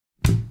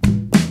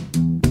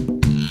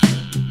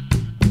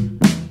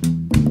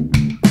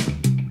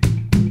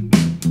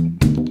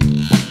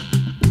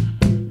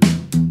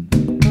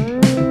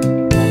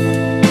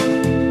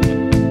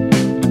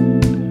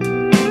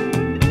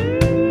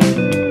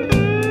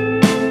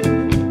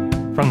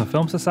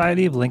Film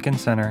Society of Lincoln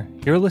Center,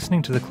 you're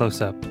listening to The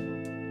Close-Up.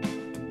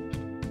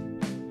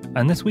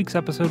 On this week's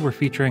episode, we're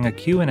featuring a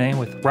Q&A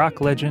with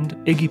rock legend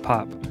Iggy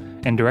Pop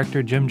and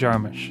director Jim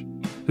Jarmusch,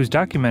 whose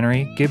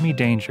documentary, Gimme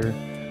Danger,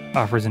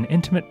 offers an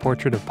intimate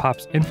portrait of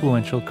Pop's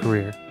influential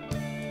career.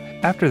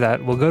 After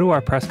that, we'll go to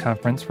our press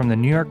conference from the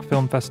New York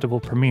Film Festival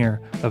premiere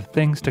of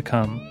Things to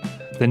Come,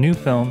 the new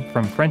film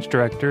from French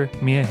director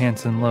Mia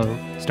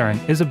Hansen-Løve,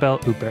 starring Isabelle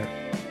Huppert.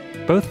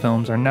 Both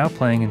films are now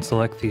playing in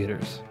select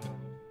theaters.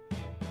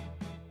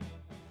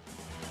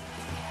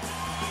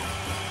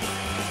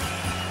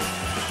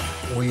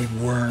 We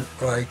weren't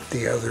like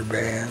the other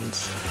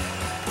bands.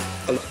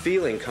 A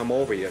feeling come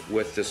over you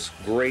with this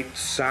great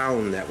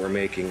sound that we're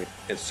making,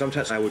 and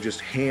sometimes I would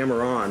just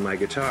hammer on my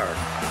guitar.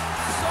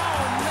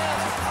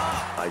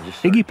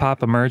 Iggy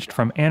Pop emerged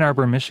from Ann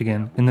Arbor,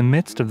 Michigan in the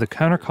midst of the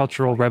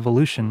countercultural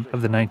revolution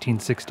of the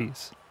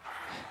 1960s.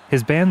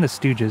 His band The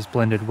Stooges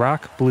blended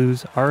rock,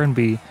 blues,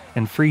 R&B,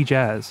 and free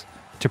jazz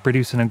to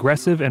produce an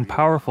aggressive and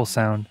powerful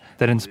sound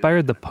that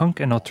inspired the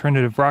punk and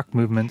alternative rock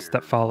movements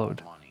that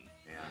followed.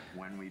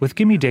 With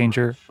Gimme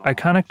Danger,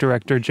 iconic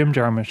director Jim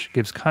Jarmusch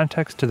gives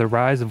context to the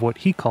rise of what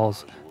he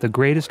calls the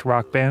greatest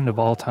rock band of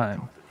all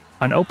time.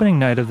 On opening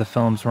night of the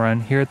film's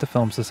run here at the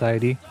Film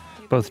Society,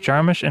 both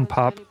Jarmusch and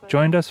Pop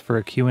joined us for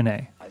a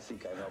Q&A.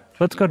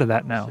 Let's go to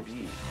that now.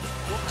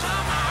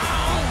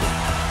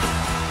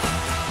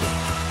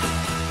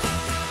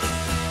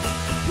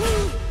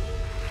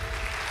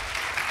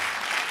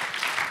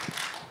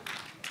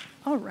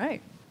 All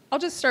right. I'll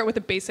just start with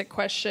a basic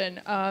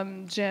question.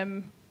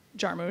 Jim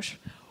Jarmusch,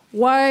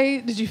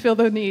 why did you feel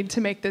the need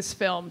to make this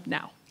film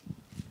now?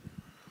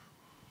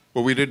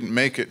 Well, we didn't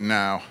make it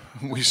now.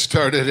 We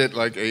started it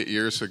like 8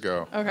 years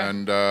ago. Okay.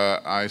 And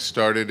I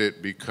started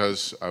it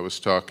because I was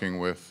talking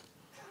with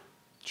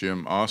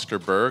Jim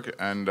Osterberg,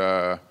 and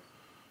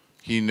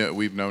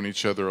we've known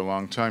each other a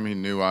long time. He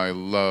knew I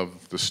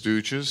loved the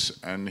Stooges,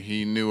 and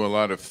he knew a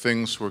lot of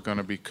things were going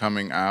to be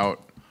coming out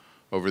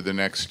over the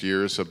next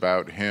years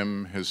about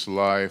him, his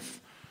life,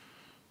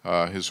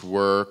 his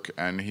work,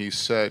 and he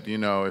said, you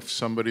know, if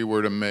somebody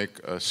were to make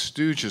a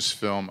Stooges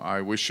film,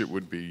 I wish it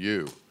would be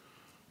you.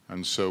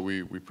 And so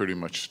we pretty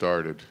much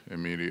started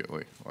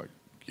immediately, like,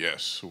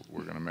 yes,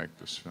 we're going to make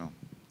this film.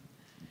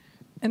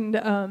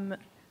 And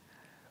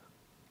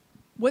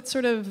what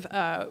sort of,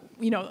 a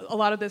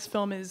lot of this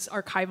film is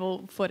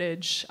archival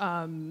footage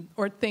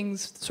or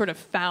things sort of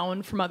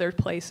found from other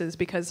places,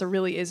 because there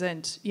really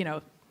isn't,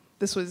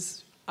 this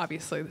is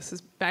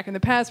back in the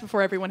past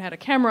before everyone had a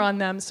camera on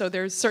them, so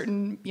there's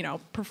certain,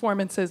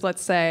 performances,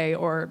 let's say,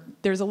 or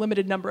there's a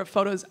limited number of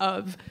photos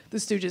of the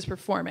Stooges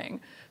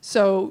performing.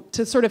 So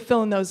to sort of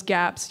fill in those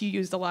gaps, you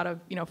used a lot of,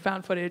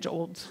 found footage,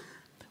 old,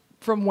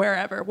 from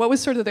wherever. What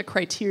was sort of the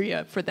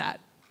criteria for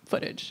that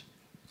footage?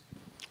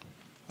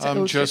 I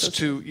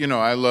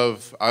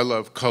love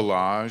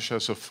collage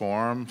as a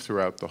form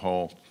throughout the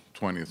whole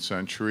 20th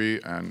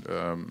century, and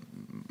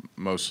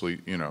mostly,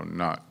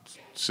 not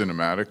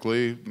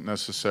cinematically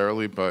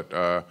necessarily,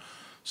 but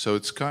so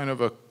it's kind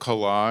of a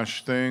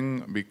collage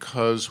thing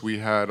because we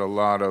had a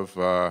lot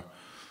of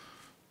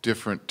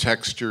different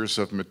textures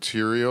of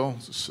material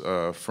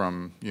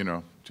from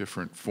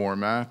different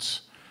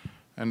formats,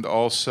 and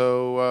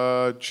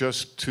also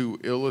just to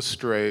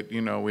illustrate,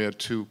 we had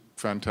two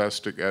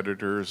fantastic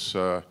editors,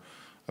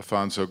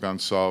 Afonso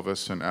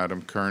Gonçalves and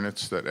Adam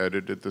Kernitz, that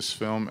edited this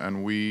film,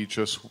 and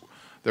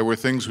there were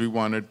things we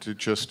wanted to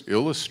just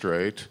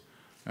illustrate.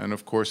 And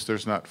of course,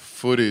 there's not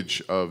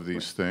footage of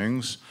these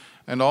things.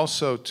 And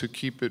also to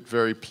keep it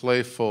very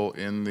playful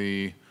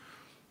we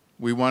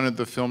wanted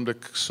the film to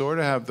sort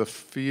of have the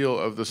feel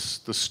of the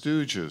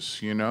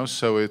Stooges,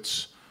 So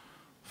it's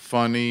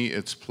funny,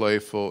 it's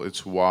playful,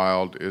 it's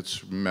wild,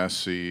 it's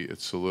messy,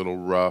 it's a little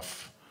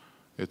rough.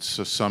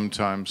 It's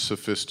sometimes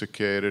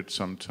sophisticated,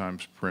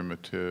 sometimes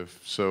primitive.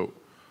 So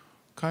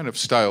kind of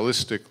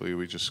stylistically,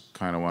 we just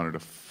kind of wanted to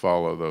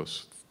follow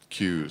those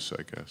cues,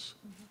 I guess.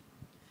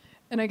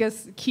 And I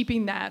guess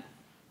keeping that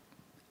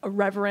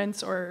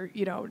irreverence or,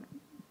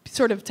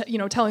 sort of,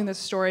 telling the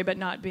story but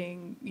not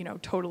being,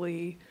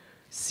 totally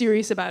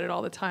serious about it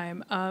all the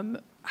time.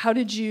 How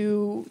did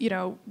you,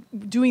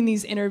 doing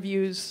these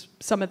interviews,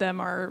 some of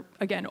them are,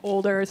 again,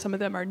 older, some of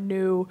them are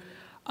new.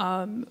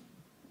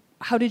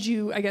 How did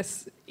you, I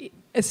guess,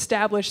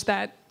 establish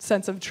that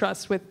sense of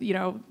trust with,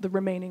 the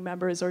remaining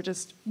members, or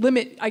just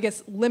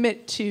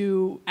limit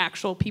to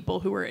actual people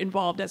who were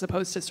involved as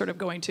opposed to sort of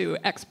going to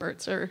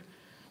experts or...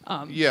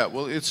 Yeah,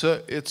 well, it's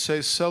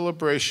a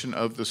celebration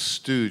of the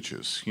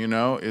Stooges,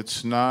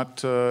 It's not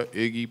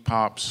Iggy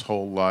Pop's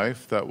whole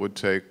life. That would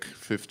take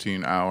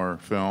 15-hour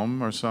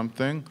film or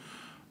something.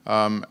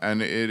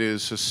 And it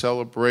is a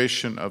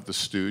celebration of the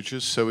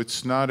Stooges, so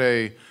it's not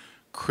a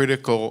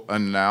critical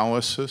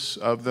analysis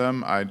of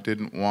them. I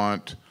didn't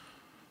want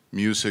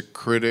music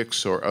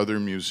critics or other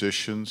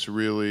musicians,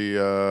 really.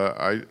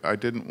 I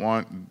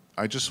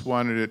just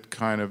wanted it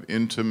kind of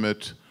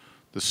intimate,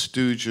 the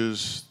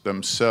Stooges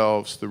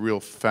themselves, the real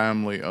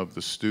family of the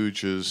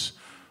Stooges,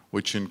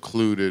 which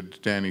included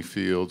Danny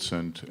Fields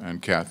and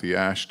Kathy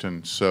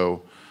Ashton.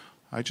 So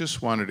I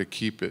just wanted to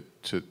keep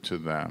it to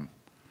them.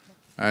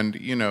 And,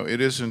 you know, it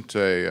isn't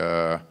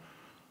a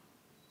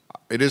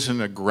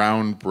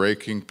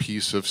groundbreaking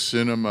piece of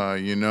cinema,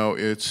 you know.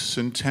 It's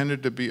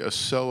intended to be a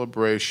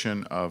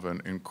celebration of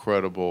an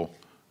incredible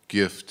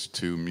gift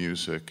to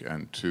music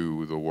and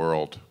to the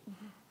world.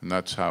 And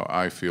that's how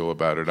I feel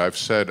about it. I've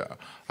said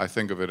I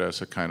think of it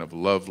as a kind of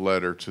love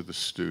letter to the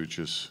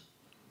Stooges.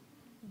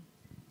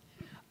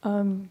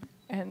 And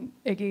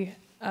Iggy,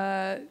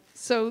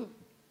 so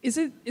is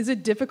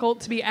it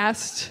difficult to be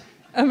asked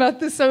about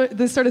this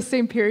sort of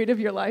same period of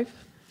your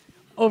life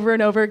over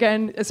and over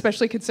again,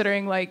 especially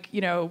considering, like,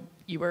 you know,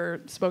 you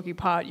were smoking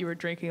pot, you were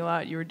drinking a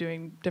lot, you were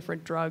doing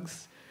different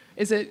drugs?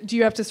 Do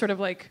you have to sort of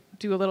like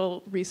do a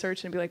little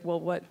research and be like, well,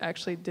 what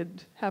actually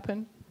did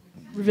happen?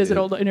 Revisit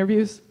old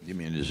interviews? You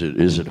mean,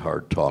 is it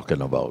hard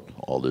talking about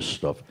all this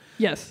stuff?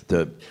 Yes.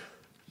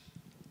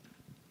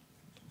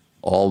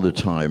 All the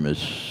time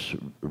is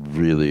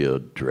really a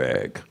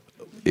drag,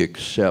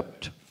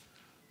 except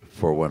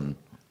for when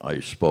I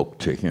spoke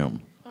to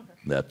him. Okay.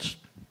 That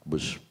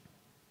was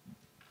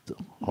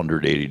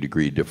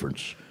 180-degree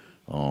difference.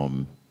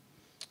 I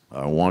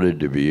wanted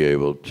to be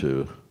able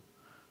to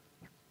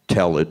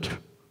tell it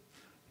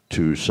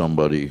to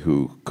somebody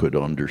who could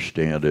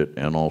understand it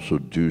and also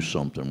do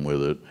something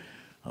with it.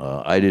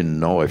 I didn't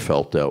know I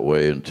felt that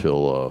way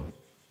until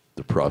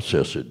the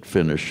process had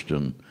finished,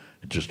 and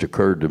it just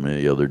occurred to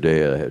me the other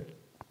day, I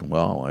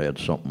had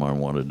something I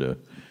wanted to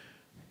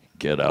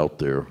get out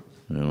there,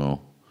 you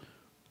know.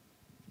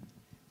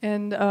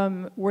 And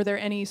were there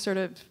any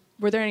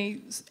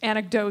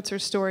anecdotes or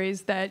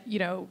stories that, you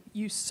know,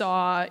 you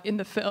saw in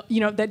the film,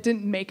 you know, that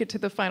didn't make it to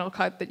the final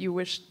cut that you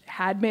wish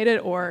had made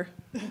it, or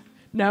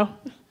no?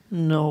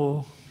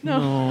 No.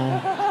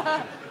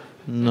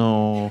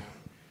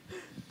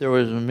 There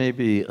was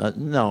maybe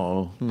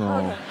no.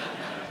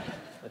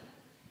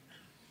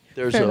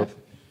 There's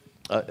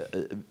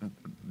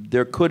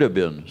there could have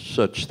been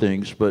such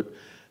things, but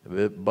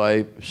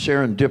by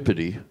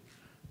serendipity,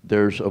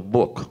 there's a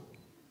book.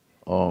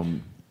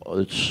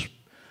 It's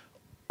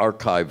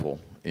archival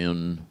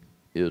in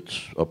its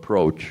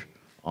approach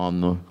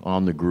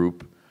on the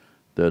group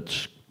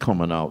that's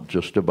coming out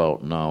just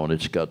about now, and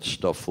it's got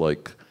stuff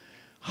like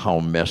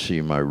how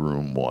messy my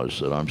room was,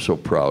 that I'm so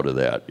proud of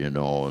that, you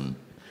know, and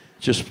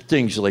just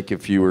things like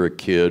if you were a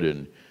kid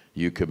and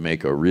you could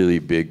make a really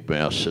big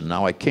mess, and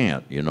now I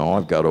can't, you know.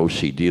 I've got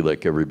OCD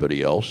like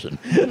everybody else, and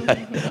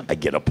I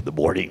get up in the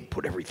morning,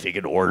 put everything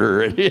in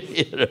order, and,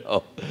 you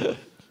know.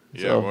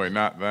 Yeah, So, boy,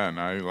 not then.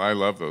 I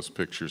love those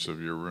pictures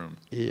of your room.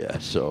 yeah,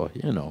 so,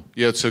 you know.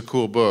 Yeah, it's a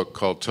cool book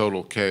called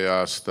Total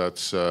Chaos.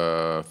 That's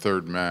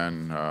Third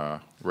Man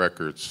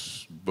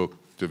Records book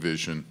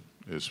division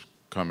is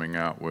coming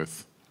out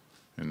with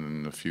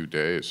in a few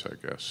days, I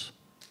guess.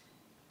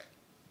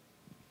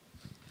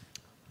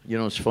 You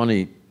know, it's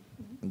funny,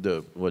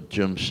 what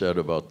Jim said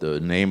about the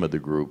name of the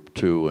group,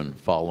 too, and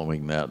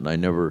following that, and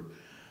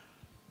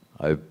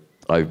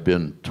I've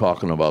been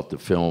talking about the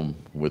film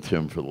with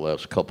him for the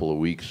last couple of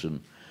weeks,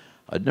 and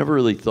I'd never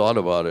really thought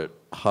about it,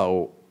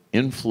 how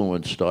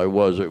influenced I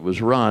was. It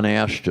was Ron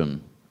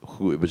Ashton,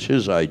 it was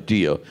his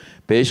idea.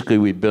 Basically,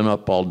 we'd been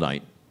up all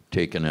night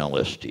taking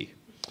LSD.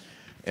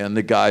 And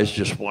the guys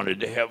just wanted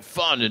to have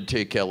fun and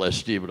take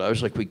LSD, but I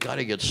was like, we got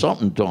to get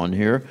something done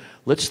here.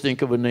 Let's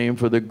think of a name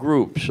for the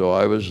group. So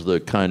I was the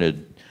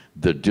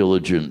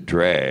diligent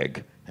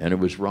drag, and it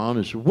was Ron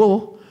who said,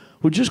 well,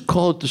 we'll just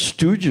call it the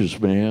Stooges,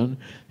 man,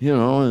 you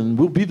know, and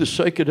we'll be the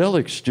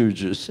psychedelic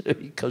Stooges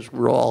because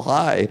we're all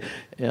high.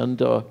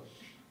 And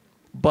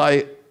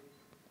by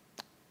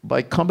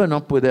coming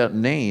up with that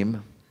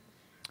name,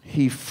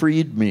 he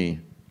freed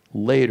me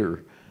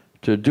later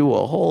to do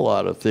a whole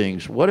lot of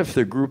things. What if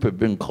the group had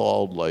been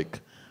called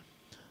like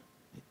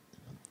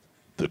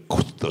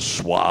the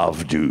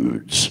Suave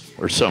Dudes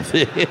or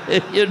something?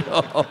 You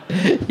know,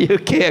 you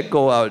can't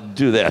go out and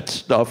do that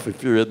stuff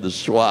if you're in the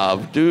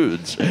Suave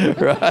Dudes,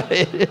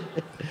 right?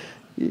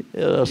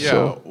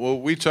 Yeah,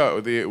 well, we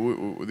talked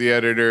the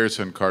editors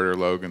and Carter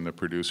Logan, the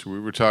producer. We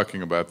were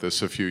talking about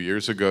this a few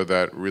years ago.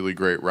 That really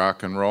great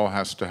rock and roll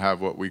has to have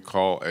what we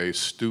call a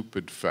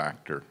stupid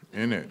factor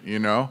in it, you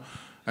know.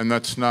 And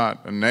that's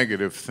not a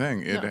negative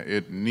thing.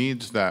 It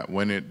needs that.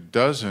 When it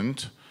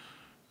doesn't,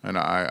 and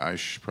I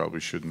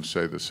probably shouldn't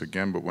say this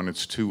again, but when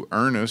it's too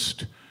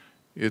earnest,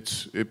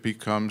 it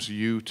becomes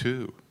you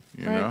too.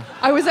 You know.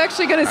 I was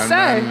actually going to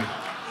say.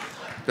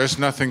 There's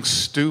nothing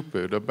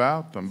stupid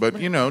about them.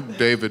 But, you know,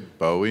 David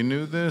Bowie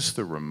knew this.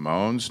 The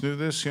Ramones knew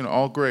this. You know,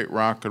 all great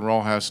rock and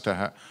roll has to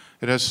have.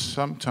 It has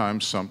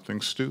sometimes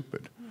something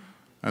stupid.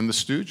 And the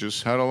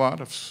Stooges had a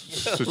lot of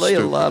Play a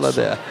lot of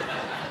that.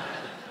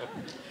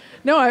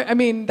 No, I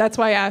mean, that's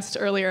why I asked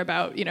earlier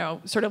about, you know,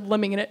 sort of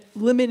limiting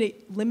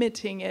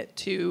it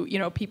to, you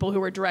know, people who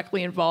were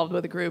directly involved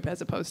with the group,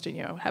 as opposed to,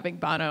 you know, having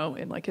Bono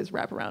in like his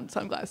wraparound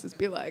sunglasses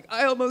be like,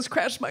 I almost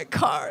crashed my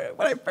car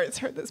when I first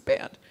heard this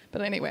band.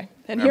 But anyway,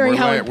 and hearing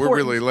how important... We're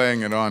really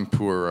laying it on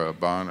poor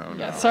Bono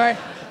now. Yeah,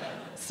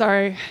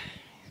 sorry.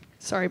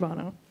 Sorry,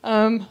 Bono.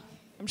 I'm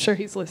sure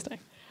he's listening.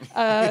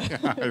 I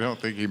don't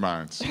think he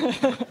minds.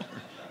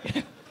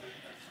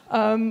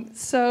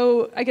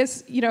 So I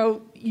guess,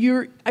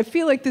 I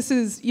feel like this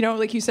is,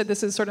 like you said,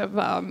 this is sort of,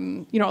 a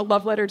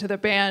love letter to the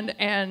band.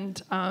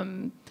 And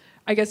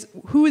I guess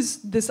who is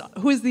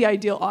the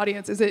ideal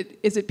audience? Is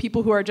it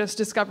people who are just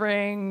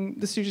discovering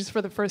the Stooges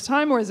for the first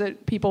time, or is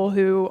it people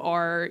who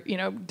are,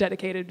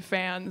 dedicated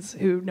fans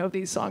who know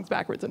these songs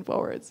backwards and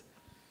forwards?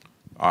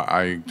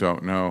 I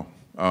don't know.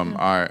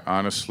 I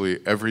honestly,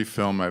 every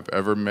film I've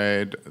ever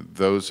made,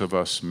 those of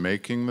us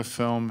making the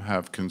film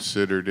have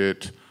considered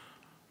it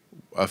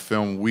a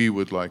film we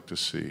would like to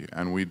see,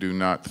 and we do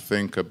not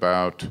think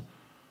about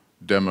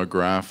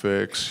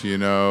demographics.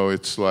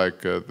 It's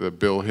like the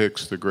Bill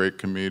Hicks, the great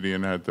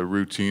comedian, had the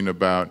routine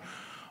about,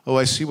 oh,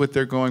 I see what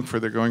they're going for.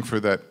 They're going for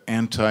that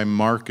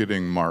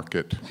anti-marketing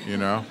market,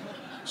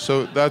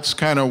 So that's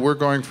kind of, we're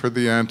going for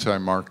the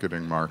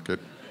anti-marketing market.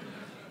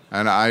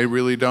 And I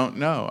really don't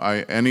know.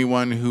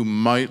 Anyone who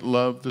might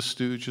love the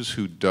Stooges,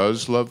 who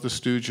does love the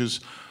Stooges,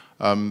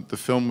 the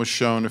film was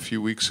shown a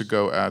few weeks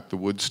ago at the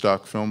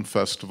Woodstock Film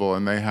Festival,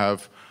 and they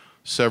have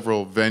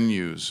several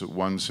venues.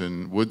 One's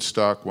in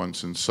Woodstock,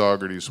 one's in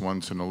Saugerties,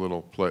 one's in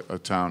a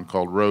town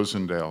called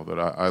Rosendale that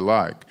I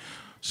like.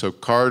 So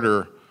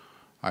Carter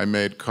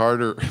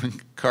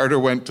Carter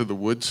went to the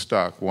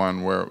Woodstock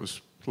one where it was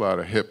a lot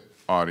of hip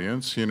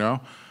audience,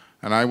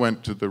 and I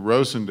went to the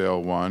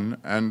Rosendale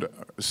one, and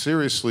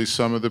seriously,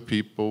 some of the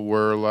people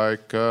were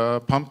like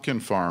pumpkin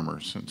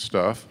farmers and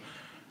stuff.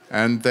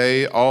 And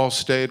they all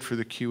stayed for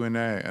the Q&A,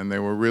 and they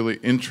were really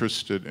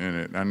interested in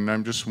it. And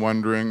I'm just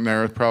wondering,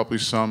 there are probably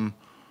some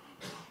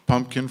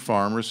pumpkin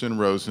farmers in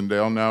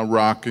Rosendale now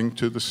rocking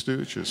to the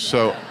Stooges.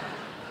 So,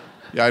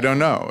 yeah, I don't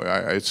know.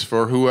 It's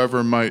for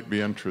whoever might be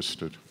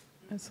interested.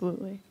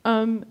 Absolutely.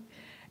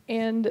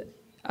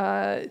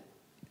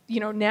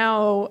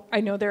 Now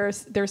I know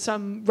there's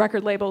some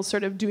record labels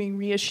sort of doing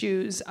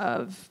reissues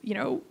of,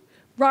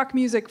 rock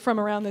music from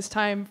around this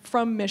time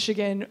from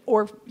Michigan,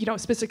 or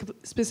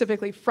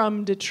specifically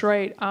from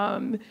Detroit.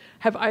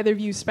 Have either of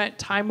you spent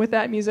time with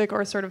that music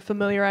or sort of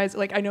familiarized?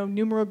 Like, I know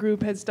Numeral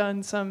Group has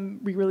done some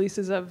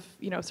re-releases of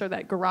sort of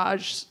that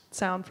garage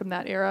sound from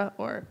that era,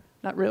 or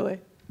not really?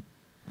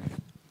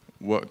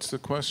 What's the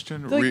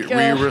question?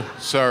 Like,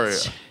 sorry.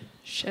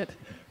 Shit.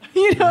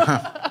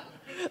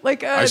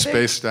 I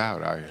spaced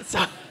out.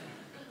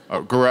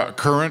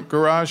 Current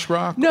garage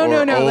rock? No,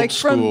 or no, old like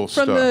school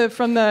from stuff?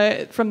 from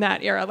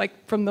that era,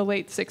 like from the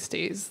late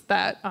 '60s.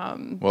 That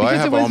well, I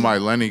have all my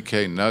Lenny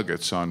K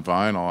nuggets on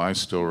vinyl. I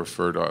still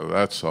refer to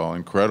that's all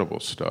incredible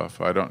stuff.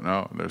 I don't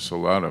know. There's a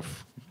lot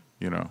of,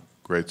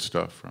 great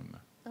stuff from that.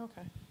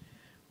 Okay.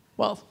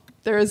 Well,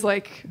 there is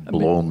like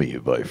 "Blow Me"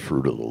 by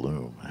Fruit of the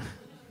Loom.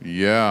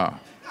 Yeah,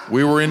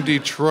 we were in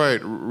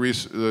Detroit. Only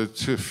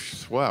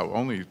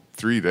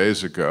 3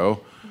 days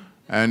ago,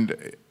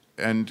 and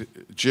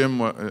Jim,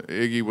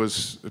 Iggy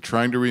was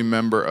trying to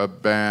remember a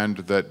band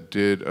that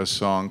did a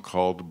song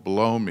called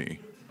 "Blow Me"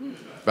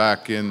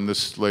 back in the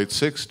late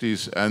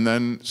 '60s, and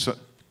then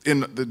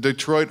in the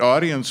Detroit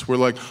audience were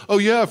like, "Oh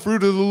yeah,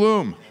 Fruit of the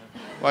Loom,"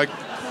 like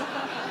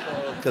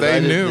they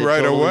knew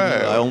right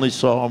away. I only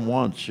saw them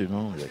once,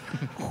 Like,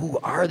 who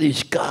are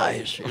these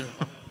guys?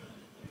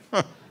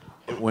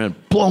 It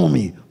went, "Blow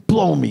me,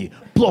 blow me,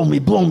 blow me,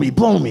 blow me,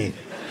 blow me."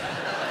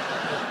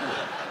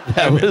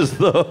 That was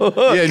the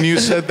Yeah, and you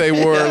said they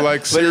wore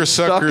like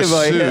seersucker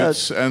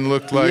suits and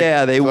looked like,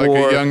 they like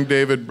wore a young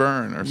David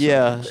Byrne or something.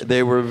 Yeah,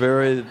 they were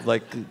very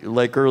like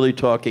early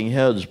Talking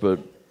Heads,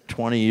 but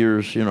 20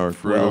 years,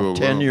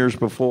 10 years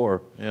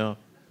before. Yeah.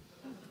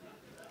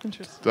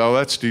 Interesting. Oh,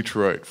 that's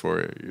Detroit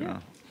for you,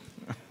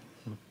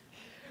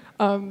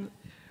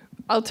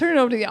 I'll turn it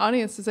over to the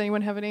audience. Does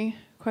anyone have any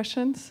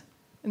questions?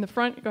 In the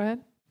front, go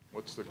ahead.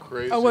 What's the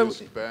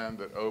craziest band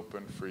that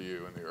opened for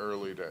you in the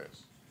early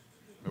days?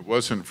 It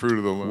wasn't Fruit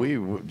of the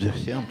Loom.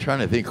 I'm trying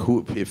to think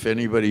if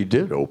anybody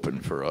did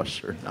open for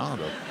us or not.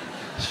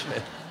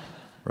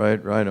 Right.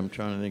 I'm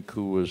trying to think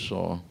who was.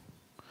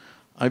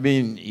 I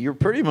mean, you're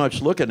pretty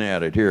much looking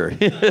at it here.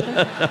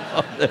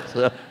 I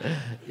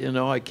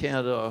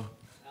can't. Alice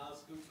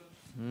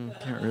Cooper?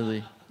 Can't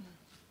really.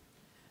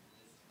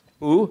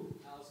 Who?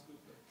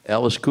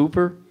 Alice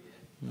Cooper?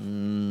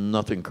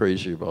 Nothing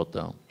crazy about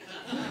that.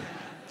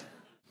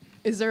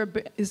 Is there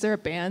a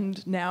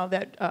band now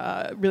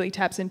that really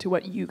taps into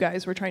what you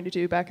guys were trying to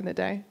do back in the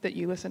day that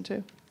you listen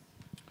to?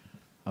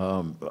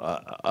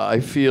 I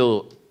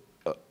feel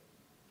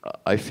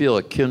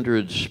a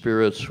kindred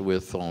spirits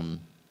with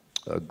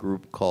a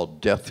group called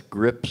Death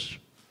Grips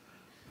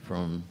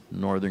from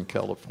Northern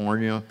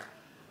California,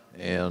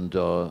 and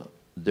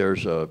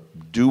there's a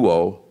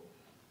duo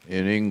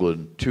in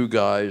England, two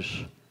guys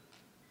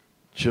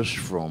just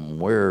from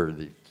where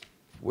did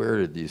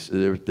these?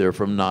 They're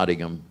from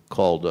Nottingham,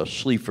 called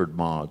Sleaford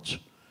Mods.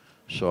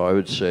 So I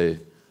would say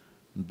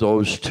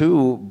those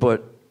two,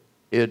 but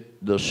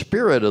the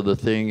spirit of the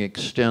thing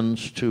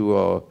extends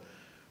to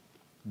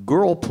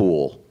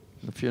Girlpool.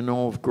 If you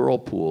know of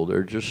Girlpool,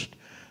 they're just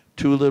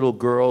two little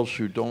girls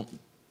who don't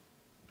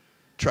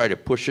try to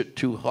push it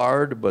too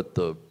hard, but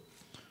the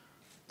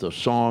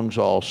songs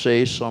all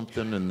say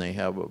something, and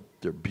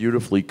they're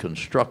beautifully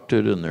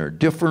constructed, and they're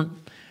different,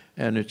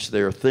 and it's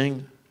their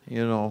thing,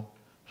 you know.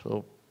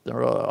 So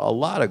there are a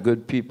lot of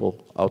good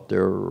people out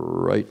there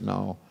right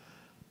now,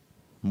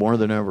 more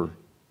than ever.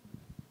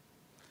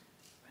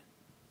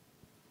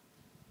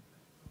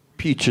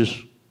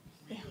 Peaches.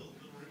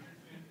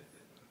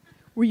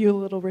 Were you a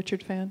Little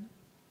Richard fan?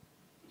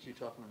 Is she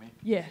talking to me?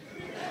 Yeah.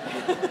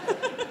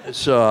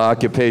 It's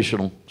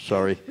occupational,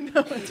 sorry.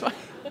 No, that's fine.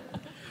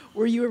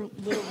 Were you a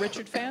Little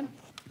Richard fan?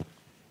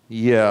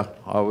 Yeah,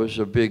 I was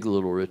a big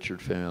Little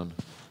Richard fan.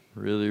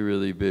 Really,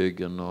 really big.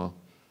 And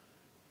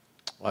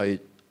I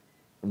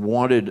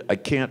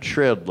can't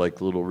shred like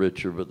Little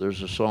Richard, but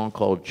there's a song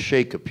called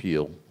Shake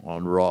Appeal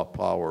on Raw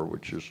Power,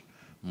 which is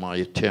my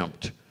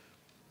attempt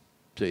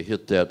to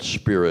hit that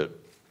spirit.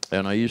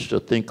 And I used to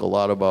think a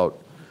lot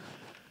about,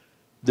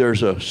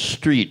 there's a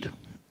street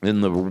in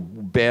the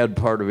bad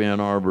part of Ann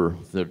Arbor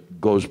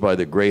that goes by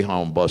the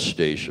Greyhound bus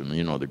station.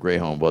 You know, the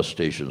Greyhound bus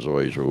station's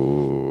always,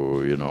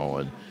 ooh, you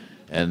know,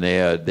 and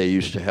they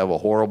used to have a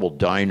horrible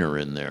diner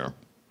in there.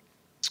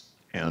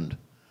 And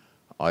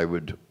I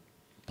would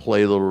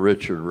play Little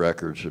Richard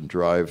records and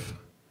drive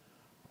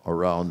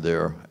around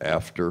there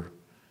after,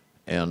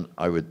 and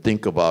I would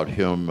think about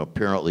him.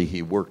 Apparently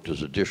he worked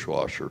as a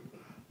dishwasher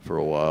for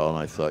a while, and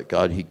I thought,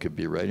 God, he could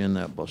be right in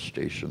that bus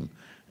station,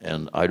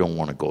 and I don't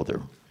want to go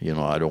there. You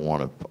know, I don't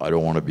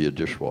want to be a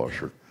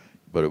dishwasher.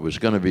 But it was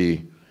going to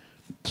be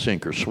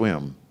sink or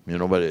swim, you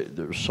know, but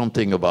there was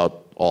something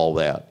about all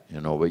that, you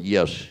know. But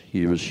yes,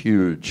 he was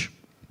huge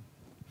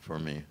for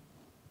me.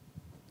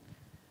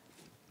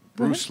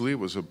 Bruce Lee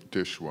was a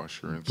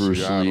dishwasher in Bruce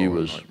Seattle Lee in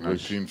was- like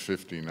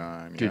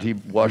 1959. Did yeah. he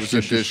wash He was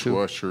a dishes too?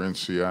 dishwasher in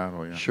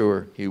Seattle, yeah.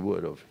 Sure, he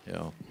would have,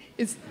 yeah.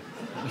 Is,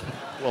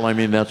 Well, I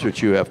mean, that's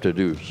what you have to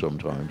do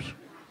sometimes.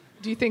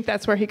 do you think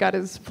that's where he got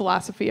his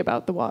philosophy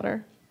about the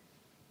water?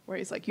 Where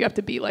he's like, you have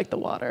to be like the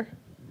water.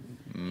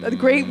 The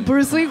great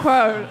Bruce Lee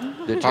quote.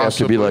 Did you have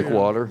to be like Possibly,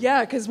 yeah. water?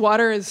 Yeah, because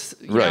water is,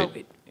 you Right.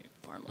 know,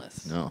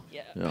 formless. No,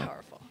 Yeah, yeah.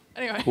 powerful.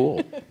 Anyway.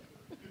 Cool.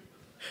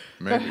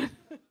 Maybe.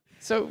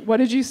 So what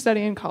did you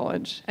study in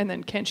college? And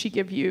then can she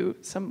give you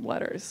some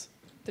letters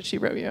that she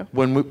wrote you?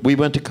 When we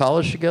went to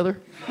college together?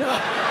 No.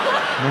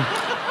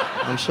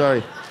 I'm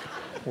sorry.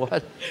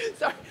 What?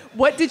 Sorry.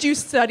 What did you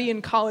study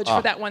in college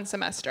for that one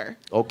semester?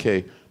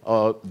 Okay.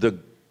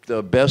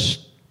 The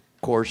best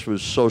course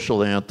was Social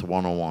Anth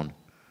 101.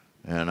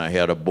 And I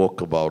had a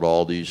book about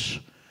all these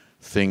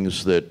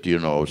things that, you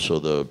know, so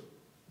the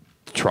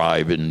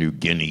tribe in New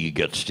Guinea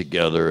gets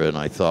together, and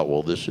I thought,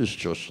 well, this is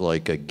just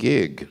like a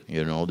gig,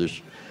 you know.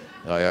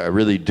 I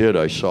really did.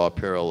 I saw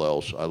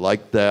parallels. I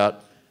liked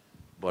that,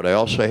 but I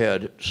also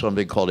had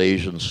something called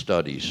Asian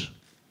Studies,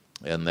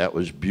 and that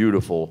was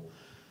beautiful.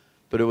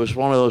 But it was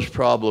one of those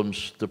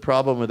problems. The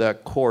problem with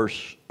that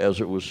course,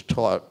 as it was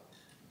taught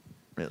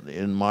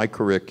in my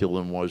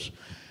curriculum, was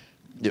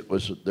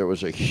there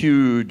was a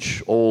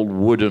huge old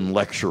wooden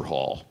lecture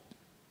hall.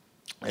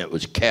 It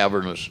was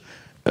cavernous.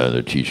 And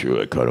the teacher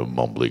was kind of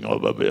mumbling a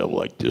little bit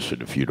like this,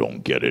 and if you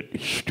don't get it, you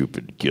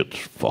stupid kids,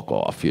 fuck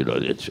off. You know,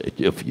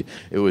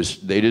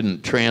 they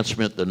didn't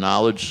transmit the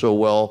knowledge so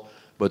well,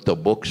 but the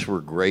books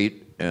were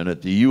great. And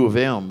at the U of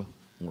M,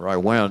 where I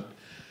went,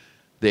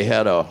 they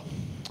had a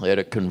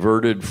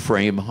converted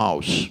frame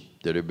house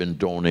that had been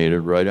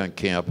donated right on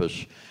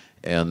campus,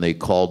 and they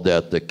called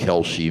that the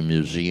Kelsey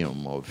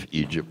Museum of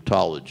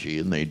Egyptology,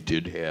 and they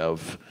did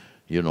have,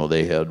 you know,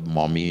 they had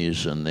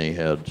mummies and they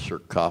had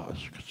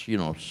sarcophagi,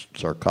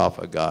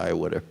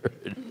 whatever,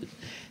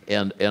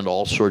 and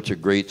all sorts of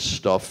great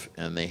stuff.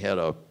 And they had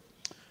a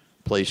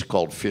place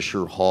called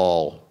Fisher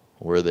Hall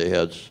where they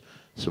had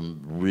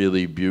some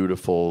really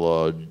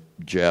beautiful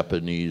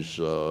Japanese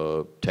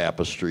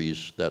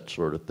tapestries, that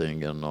sort of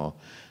thing. And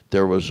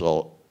there was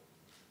a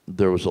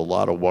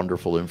lot of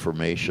wonderful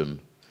information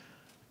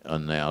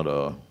on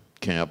that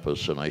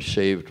campus. And I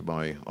saved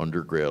my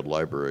undergrad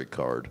library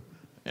card.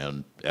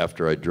 And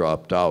after I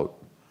dropped out,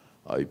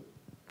 I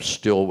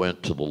still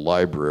went to the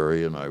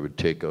library, and I would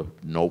take a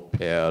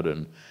notepad,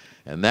 and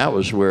that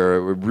was where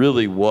it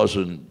really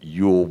wasn't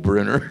Yul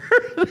Brynner.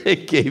 They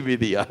gave me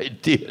the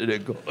idea to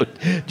go.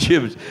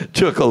 Jim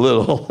took a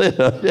little.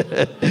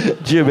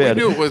 Jim had.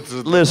 knew it was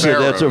the Listen,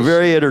 that's a Pharaohs.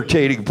 very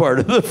entertaining part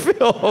of the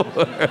film.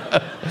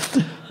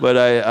 But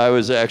I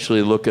was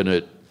actually looking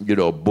at, you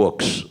know,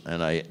 books,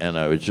 and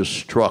I was just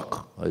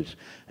struck.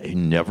 I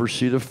never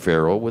see the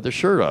Pharaoh with a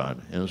shirt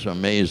on. It was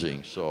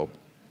amazing. So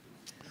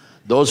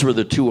those were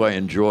the two I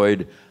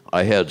enjoyed.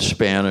 I had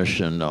Spanish,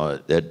 and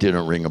that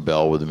didn't ring a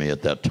bell with me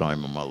at that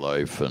time in my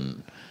life.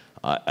 And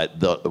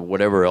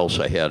whatever else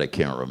I had, I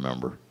can't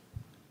remember.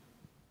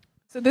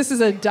 So this is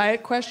a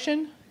diet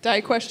question,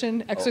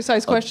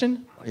 exercise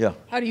question. Yeah.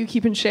 How do you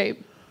keep in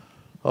shape?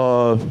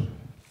 When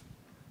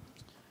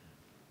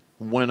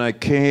I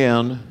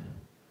can,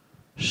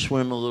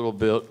 swim a little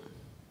bit.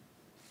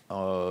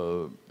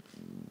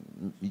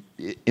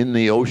 In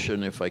the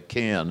ocean if I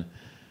can,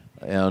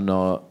 and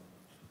I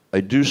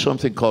do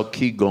something called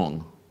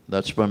Qigong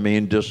That's my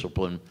main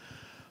discipline.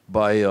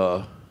 By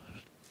the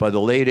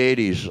late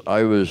 80s,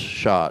 I was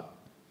shot,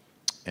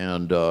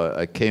 and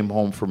I came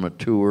home from a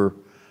tour.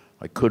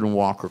 I couldn't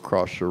walk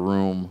across the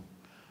room.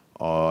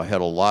 Had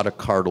a lot of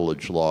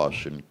cartilage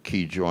loss in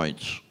key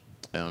joints.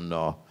 And,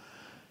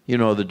 you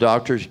know, the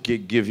doctors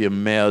give you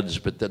meds,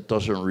 but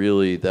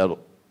that'll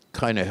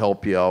kind of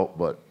help you out,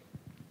 but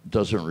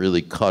doesn't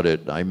really cut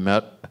it. I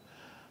met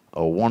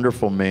a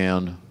wonderful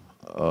man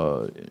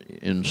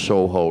in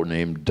Soho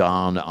named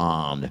Don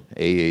Ahn,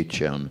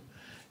 A-H-N,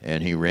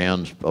 and he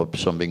ran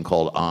something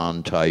called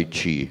Ahn Tai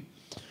Chi.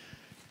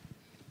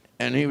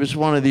 And he was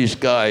one of these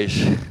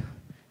guys,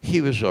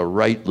 he was a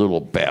right little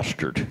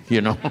bastard,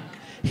 you know?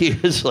 He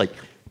was like,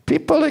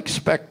 people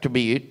expect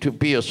me to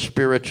be a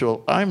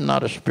spiritual, I'm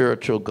not a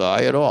spiritual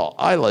guy at all.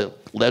 I like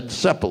Led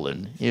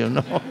Zeppelin, you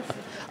know?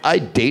 I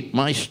date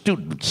my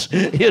students,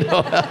 you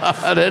know?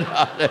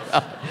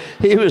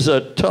 He was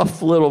a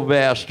tough little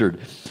bastard.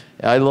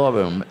 I love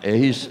him.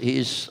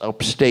 He's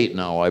upstate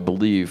now, I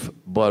believe.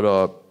 But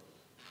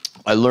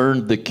I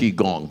learned the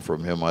Qigong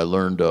from him. I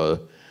learned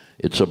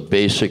it's a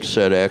basic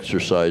set of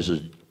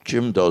exercises.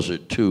 Jim does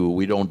it too.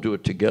 We don't do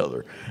it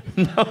together.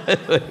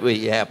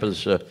 It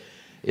happens.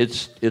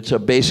 It's a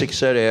basic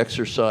set of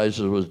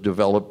exercises. It was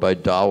developed by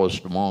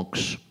Taoist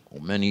monks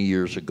many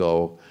years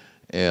ago,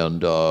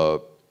 and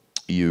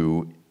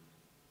you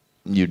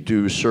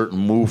do certain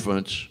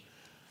movements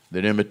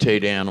that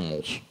imitate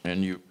animals,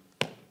 and you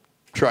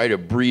try to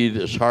breathe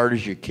as hard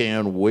as you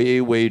can,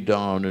 way, way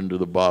down into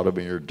the bottom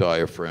of your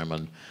diaphragm,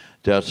 and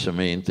that's the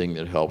main thing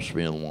that helps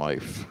me in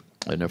life.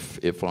 And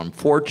if I'm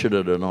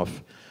fortunate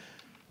enough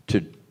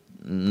to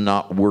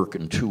not work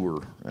and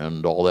tour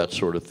and all that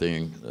sort of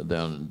thing,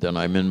 then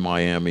I'm in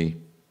Miami,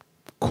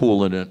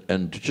 cooling it,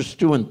 and just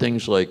doing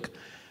things like,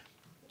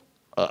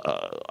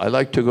 I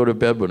like to go to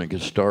bed when it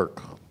gets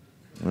dark,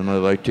 and I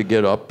like to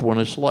get up when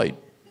it's light.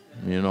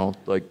 You know,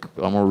 like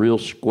I'm a real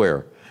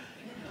square,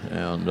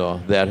 and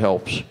that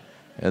helps.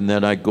 And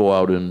then I go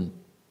out and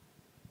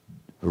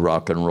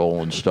rock and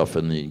roll and stuff,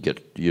 and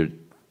you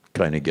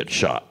kind of get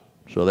shot.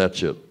 So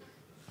that's it.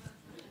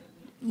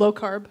 Low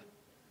carb.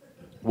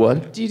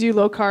 What? Do you do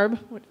low carb?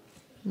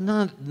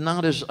 Not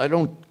as, I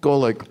don't go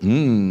like, you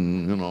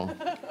know.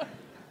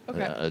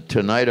 Okay.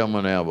 Tonight I'm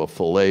going to have a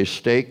filet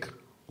steak,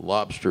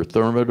 lobster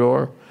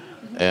thermidor,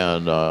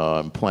 and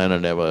I'm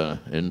planning to have an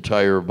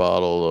entire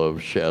bottle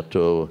of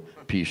Chateau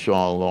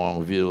Pichon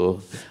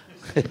Longueville.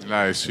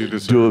 Nice, you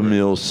deserve it.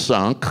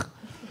 2005.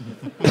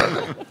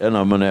 And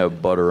I'm going to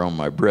have butter on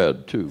my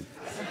bread, too.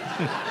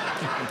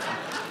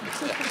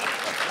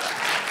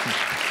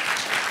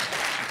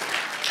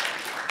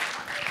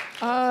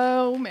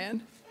 Oh,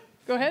 man.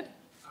 Go ahead.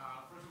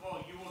 First of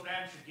all, U of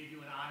M should give you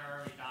an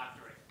honorary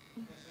doctorate.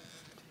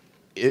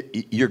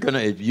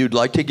 You'd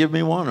like to give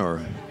me one, or?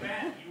 U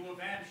of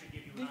M should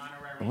give you an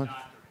honorary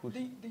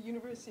doctorate. The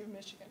University of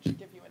Michigan should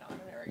give you an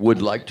honorary.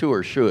 Would like to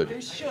or should?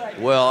 They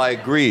should. Well, I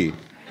agree.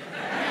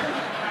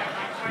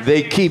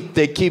 They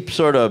keep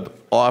sort of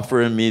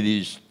offering me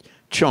these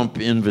chump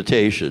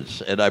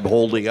invitations, and I'm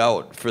holding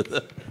out for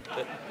the. The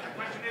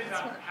question is,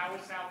 how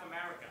is South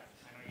America?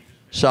 I know you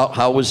just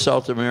How was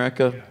South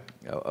America?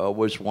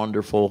 Was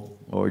wonderful.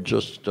 Or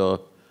just, I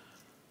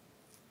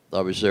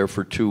was there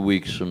for 2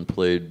 weeks and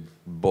played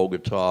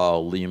Bogota,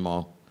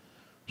 Lima,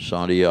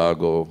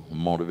 Santiago,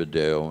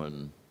 Montevideo,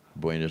 and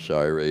Buenos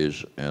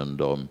Aires,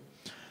 and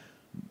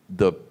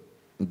the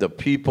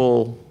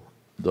people,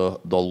 the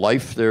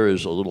life there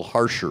is a little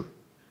harsher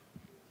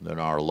than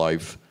our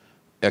life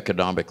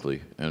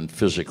economically and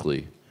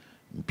physically.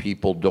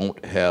 People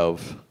don't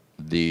have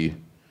the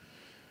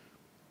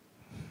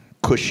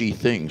cushy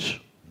things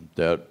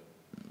that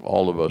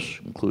all of us,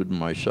 including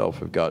myself,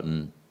 have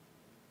gotten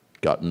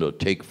to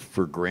take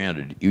for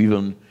granted.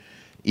 Even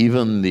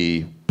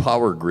the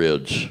power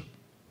grids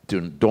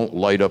don't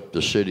light up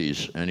the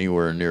cities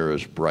anywhere near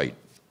as bright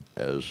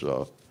as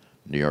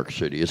New York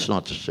City. It's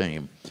not the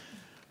same,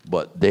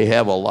 but they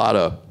have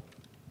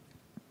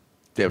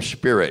they have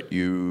spirit.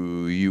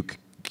 You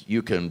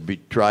can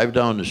drive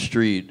down the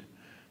street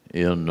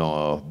in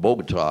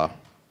Bogota,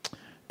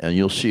 and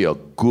you'll see a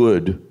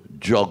good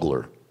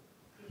juggler,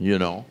 you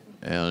know,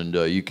 and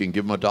you can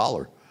give him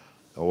 $1,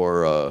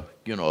 or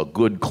you know, a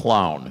good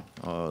clown,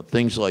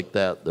 things like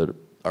that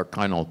are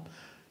kind of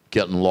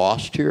getting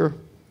lost here,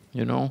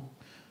 you know.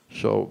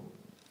 So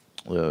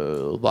a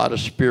lot of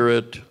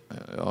spirit,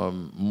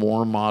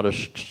 more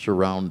modest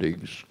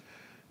surroundings,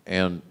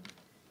 and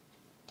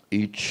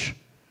each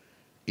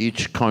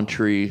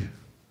country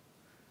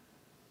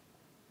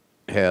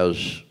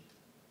has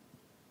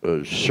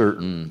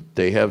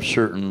they have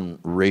certain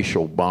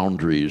racial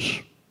boundaries.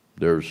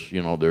 There's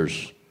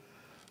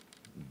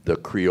the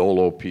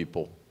Criollo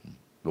people,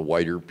 the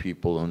whiter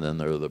people, and then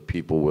there are the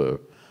people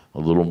with a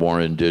little more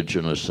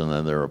indigenous, and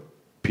then there are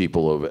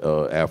people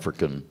of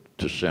African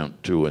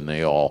descent too, and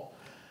they all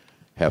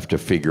have to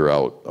figure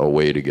out a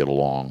way to get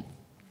along.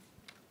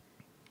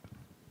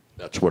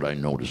 That's what I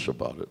notice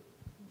about it.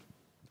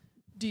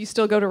 Do you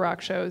still go to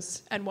rock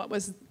shows? And what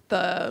was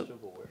to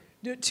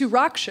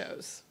rock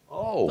shows?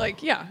 Oh.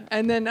 Like, yeah.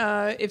 And then,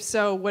 if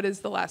so, what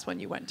is the last one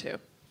you went to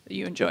that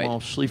you enjoyed? Well,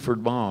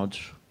 Sleaford Mods.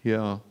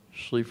 Yeah,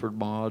 Sleaford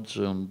Mods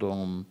and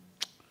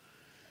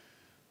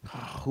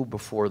who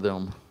before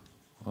them?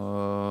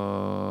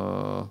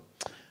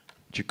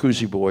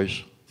 Jacuzzi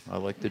Boys. I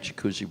like the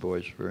Jacuzzi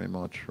Boys very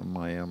much from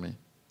Miami.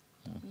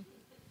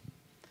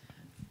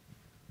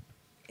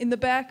 In the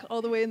back,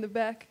 all the way in the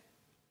back.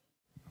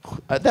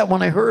 That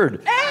one I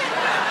heard.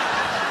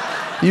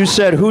 You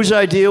said, whose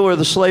idea were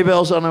the sleigh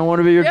bells on I Want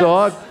to Be Your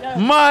Dog? Yes.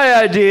 My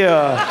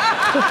idea.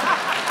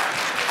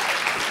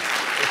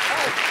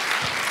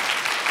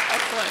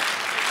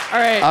 All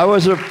right. I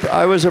was a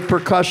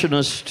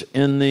percussionist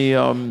in the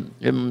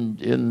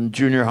in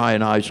junior high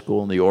and high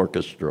school in the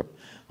orchestra.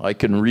 I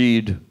can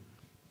read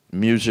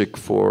music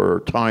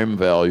for time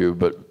value,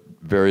 but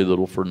very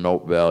little for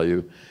note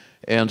value,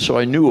 and so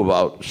I knew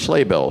about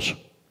sleigh bells,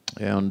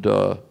 and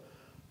I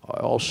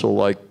also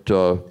liked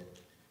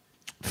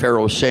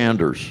Pharoah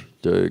Sanders,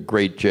 the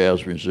great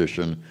jazz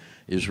musician,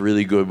 is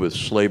really good with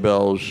sleigh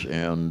bells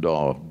and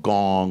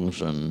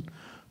gongs and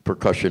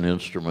percussion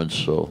instruments.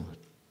 So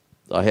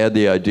I had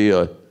the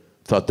idea,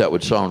 thought that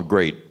would sound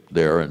great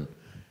there, and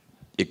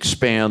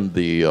expand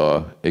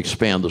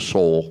the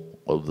soul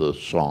of the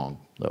song.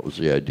 That was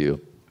the idea.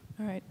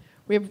 All right.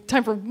 We have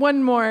time for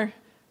one more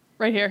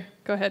right here.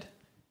 Go ahead.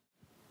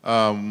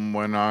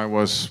 When I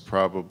was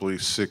probably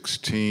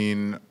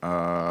 16,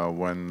 I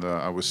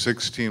was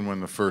 16 when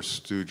the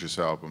first Stooges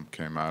album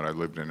came out. I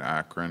lived in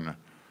Akron,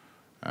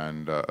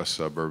 and a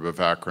suburb of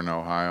Akron,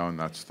 Ohio, and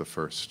that's the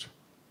first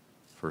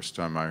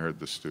time I heard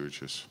the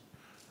Stooges.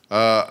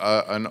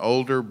 An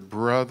older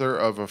brother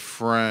of a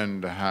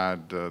friend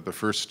had the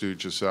first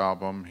Stooges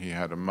album. He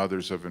had a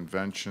Mothers of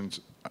Invention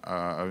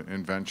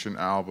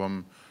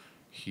album.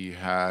 He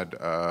had,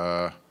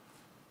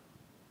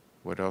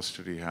 what else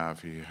did he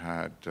have? He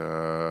had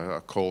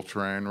a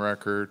Coltrane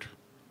record.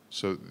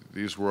 So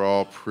these were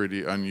all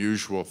pretty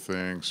unusual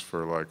things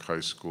for like high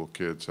school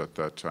kids at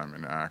that time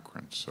in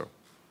Akron. So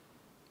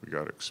we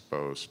got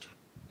exposed.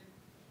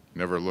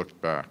 Never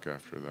looked back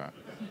after that.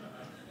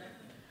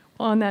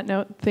 Well, on that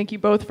note, thank you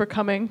both for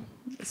coming.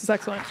 This is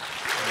excellent.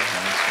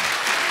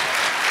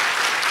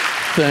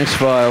 Thanks,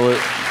 Violet.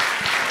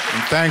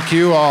 And thank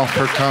you all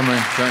for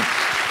coming.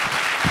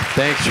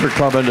 Thanks for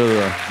coming to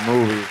the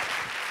movie.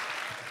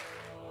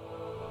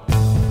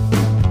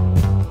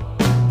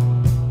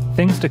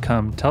 Things to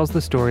Come tells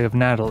the story of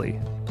Natalie,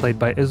 played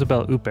by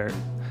Isabelle Huppert,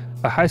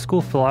 a high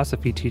school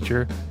philosophy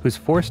teacher who's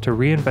forced to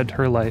reinvent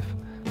her life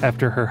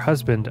after her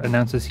husband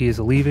announces he is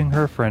leaving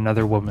her for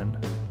another woman.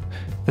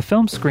 The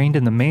film screened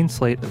in the main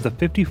slate of the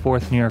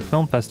 54th New York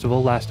Film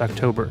Festival last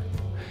October,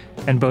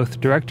 and both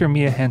director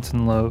Mia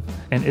Hansen-Løve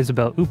and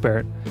Isabelle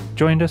Huppert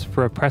joined us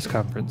for a press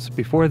conference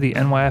before the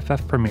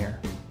NYFF premiere.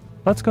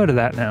 Let's go to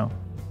that now.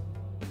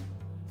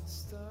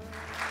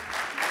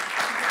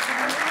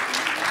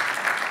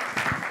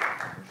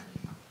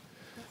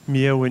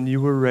 Mia, when you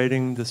were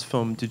writing this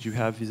film, did you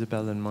have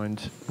Isabelle in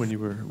mind when you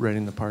were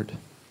writing the part?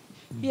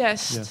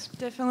 Yes,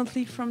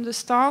 definitely from the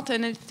start.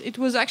 And it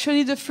was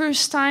actually the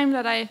first time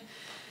that I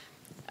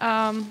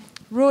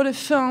wrote a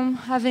film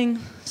having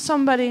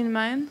somebody in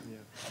mind. Yeah.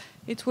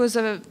 It was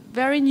a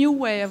very new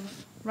way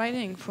of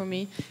writing for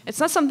me. It's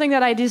not something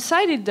that I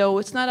decided, though.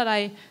 It's not that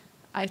I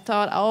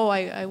thought,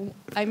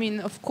 I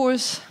mean, of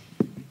course,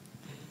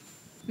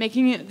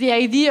 the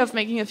idea of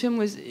making a film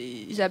with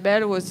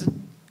Isabelle was a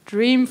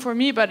dream for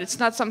me, but it's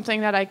not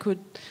something that I could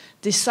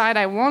decide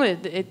I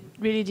wanted. It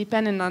really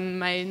depended on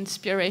my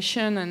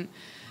inspiration, and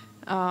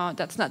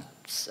that's not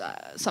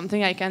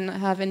something I can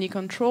have any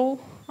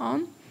control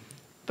on.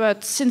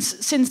 But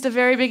since the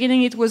very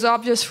beginning, it was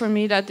obvious for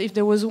me that if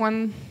there was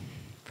one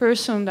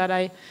person that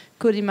I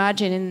could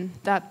imagine in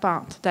that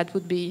part, that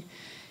would be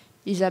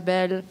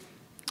Isabelle,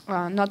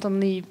 not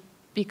only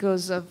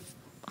because of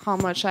how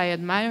much I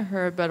admire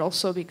her, but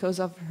also because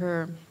of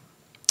her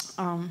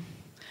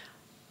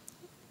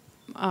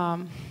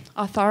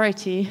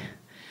authority.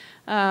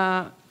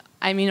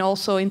 I mean,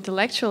 also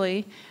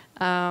intellectually,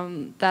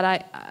 something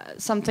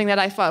that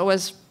I thought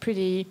was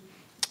pretty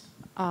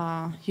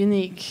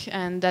unique,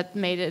 and that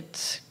made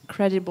it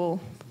credible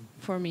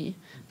for me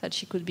that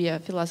she could be a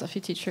philosophy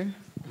teacher.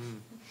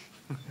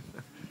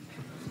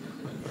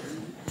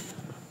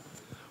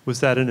 Was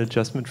that an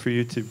adjustment for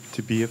you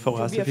to be a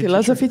philosophy teacher? To be a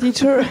philosophy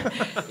teacher?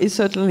 It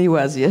certainly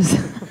was, yes.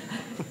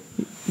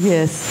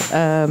 Yes,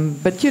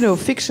 but you know,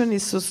 fiction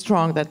is so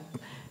strong that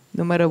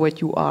no matter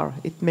what you are,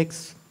 it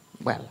makes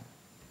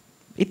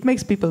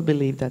people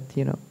believe that,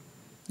 you know,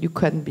 you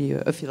can be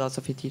a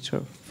philosophy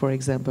teacher, for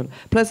example.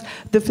 Plus,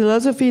 the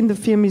philosophy in the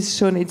film is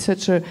shown in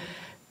such a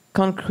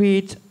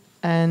concrete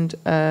and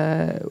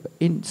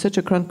in such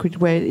a concrete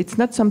way. It's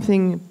not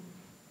something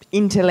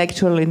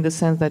intellectual in the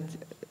sense that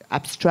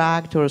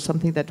abstract or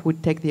something that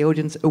would take the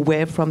audience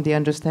away from the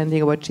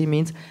understanding of what she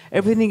means.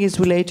 Everything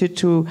is related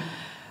to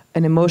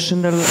an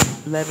emotional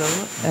level,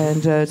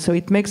 and so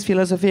it makes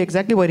philosophy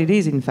exactly what it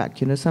is. In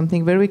fact, you know,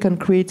 something very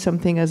concrete,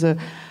 something as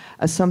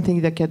something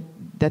that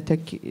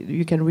that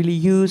you can really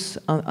use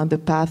on the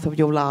path of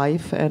your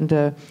life,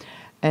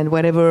 and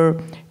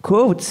whatever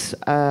quotes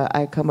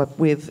I come up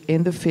with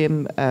in the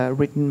film,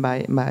 written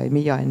by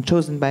Mia and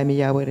chosen by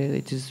Mia, whether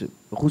it is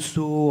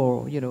Rousseau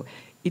or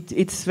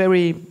it's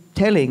very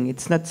telling.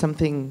 It's not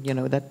something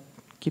that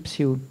keeps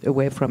you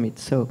away from it.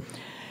 So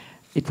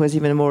it was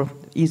even more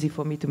easy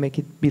for me to make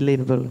it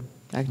believable,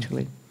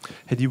 actually.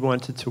 Had you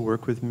wanted to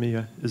work with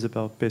Mia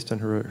Isabel based on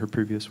her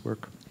previous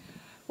work?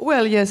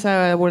 Well, yes,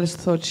 I always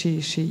thought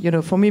she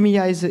for me,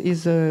 Mia is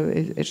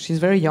she's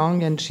very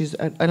young, and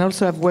and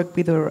also I've worked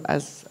with her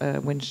as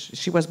when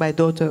she was my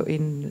daughter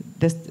in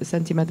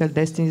Sentimental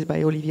Destinies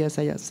by Olivier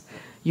Assayas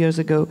years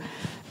ago,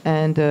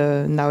 and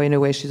now in a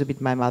way she's a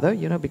bit my mother,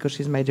 because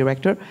she's my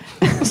director,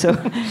 so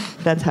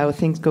that's how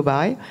things go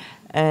by,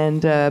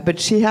 and but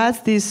she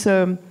has this.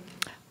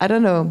 I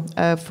don't know.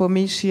 For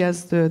me, she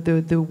has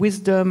the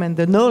wisdom and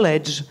the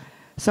knowledge,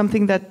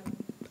 something that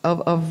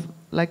of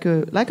like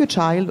a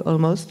child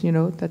almost.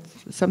 That's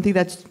something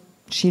that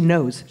she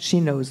knows.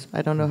 She knows.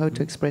 I don't know how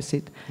to express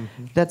it.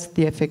 Mm-hmm. That's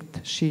the effect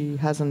she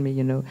has on me.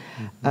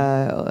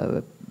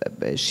 Mm-hmm.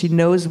 She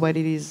knows what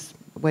it is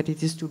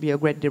to be a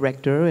great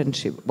director, and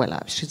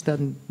she's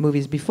done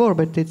movies before,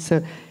 but it's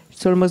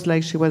almost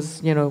like she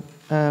was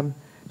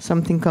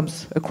something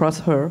comes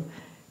across her,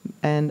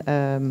 and.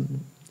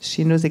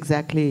 She knows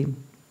exactly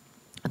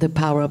the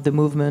power of the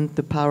movement,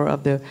 the power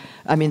of the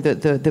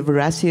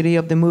veracity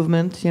of the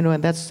movement,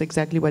 and that's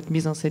exactly what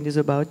mise en scène is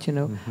about,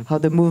 mm-hmm. How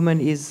the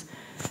movement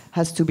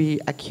has to be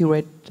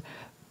accurate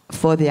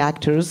for the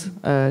actors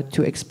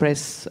to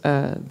express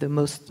the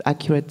most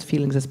accurate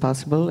feelings as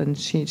possible, and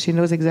she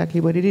knows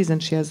exactly what it is,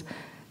 and she has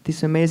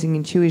this amazing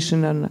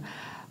intuition on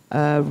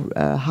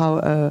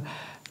how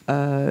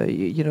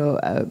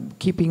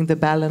keeping the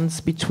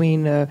balance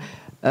between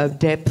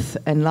depth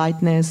and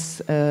lightness,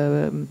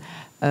 and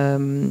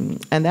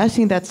I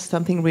think that's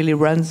something really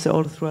runs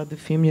all throughout the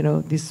film.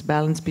 This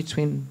balance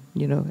between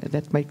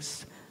that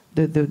makes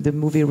the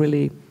movie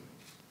really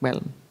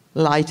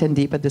light and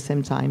deep at the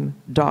same time,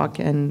 dark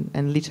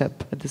and lit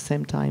up at the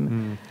same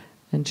time,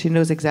 and she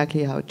knows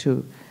exactly how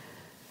to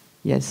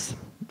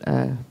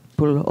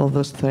pull all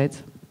those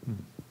threads.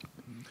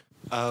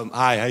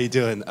 Hi, how you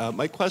doing?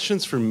 My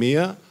question's for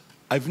Mia.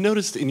 I've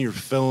noticed in your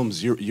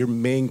films, your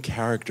main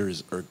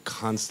characters are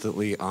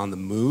constantly on the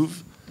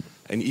move,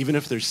 and even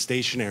if they're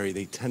stationary,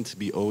 they tend to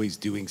be always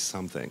doing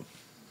something.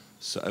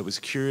 So I was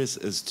curious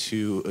as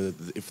to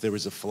if there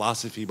was a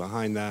philosophy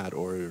behind that,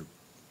 or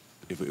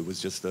if it was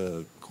just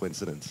a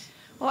coincidence.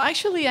 Well,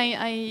 actually,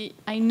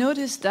 I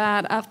noticed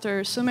that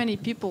after so many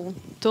people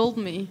told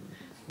me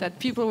that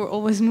people were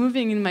always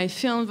moving in my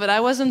film, but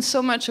I wasn't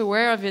so much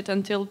aware of it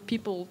until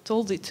people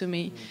told it to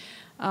me.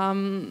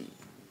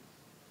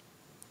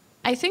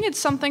 I think it's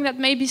something that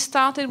maybe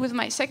started with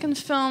my second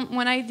film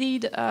when I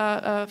did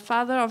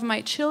Father of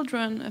My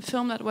Children, a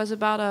film that was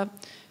about a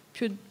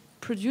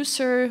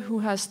producer who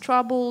has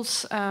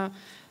troubles,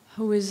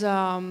 who is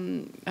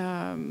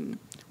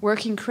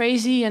working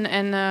crazy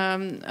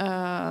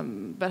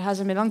but has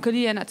a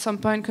melancholy, and at some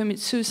point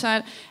commits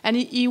suicide. And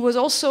he was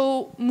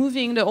also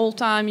moving the whole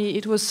time.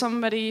 It was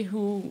somebody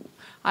who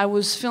I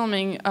was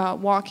filming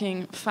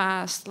walking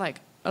fast,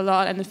 a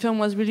lot, and the film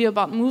was really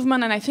about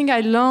movement, and I think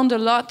I learned a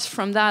lot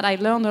from that. I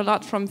learned a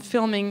lot from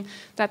filming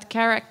that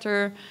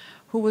character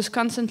who was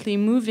constantly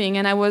moving,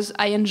 and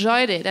I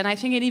enjoyed it, and I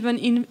think it even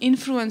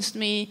influenced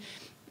me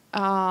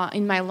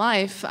in my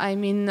life. I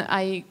mean,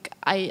 I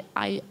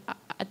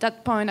at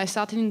that point I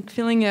started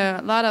feeling a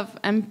lot of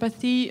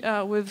empathy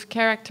with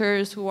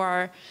characters who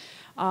are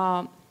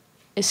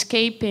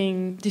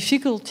escaping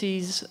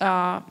difficulties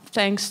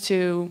thanks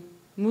to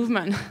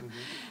movement. Mm-hmm.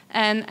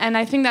 And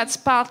I think that's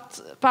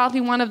partly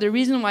one of the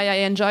reasons why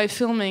I enjoy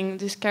filming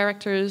these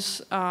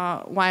characters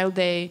while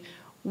they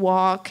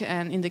walk.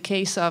 And in the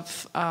case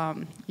of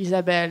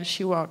Isabelle,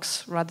 she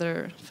walks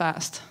rather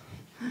fast.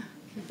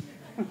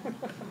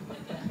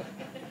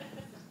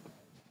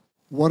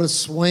 What a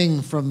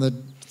swing from the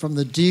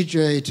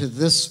DJ to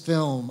this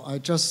film!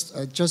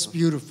 Just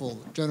beautiful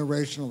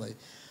generationally.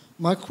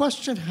 My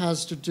question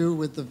has to do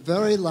with the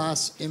very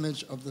last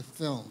image of the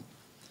film,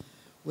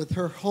 with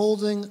her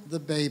holding the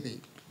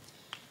baby.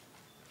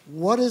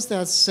 What is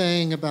that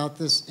saying about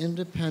this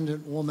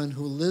independent woman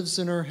who lives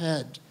in her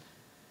head?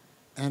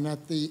 And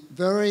at the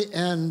very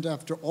end,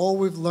 after all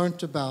we've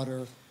learnt about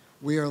her,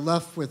 we are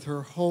left with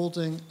her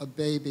holding a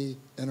baby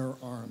in her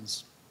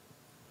arms.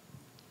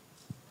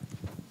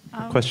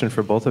 Question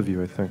for both of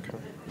you, I think.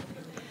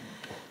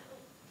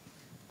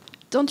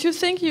 Don't you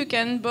think you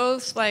can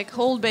both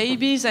hold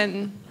babies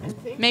and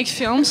make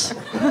films?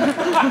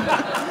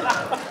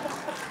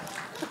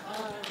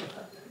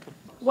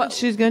 What?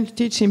 She's going to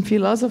teach him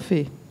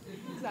philosophy.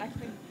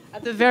 Exactly.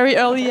 At a very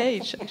early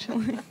age,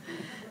 actually.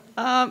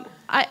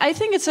 I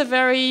think it's a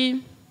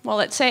very,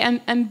 let's say,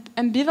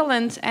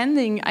 ambivalent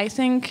ending. I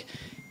think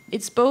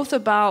it's both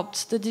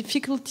about the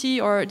difficulty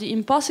or the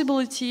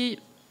impossibility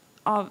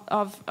of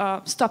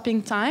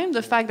stopping time,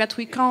 the fact that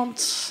we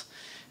can't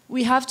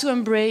we have to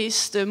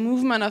embrace the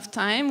movement of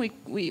time.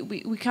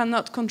 We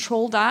cannot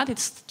control that.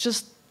 It's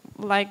just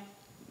like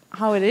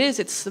how it is.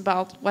 It's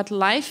about what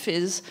life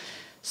is.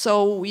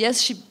 So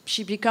yes,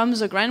 she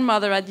becomes a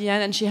grandmother at the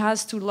end, and she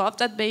has to love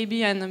that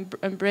baby and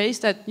embrace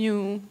that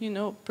new,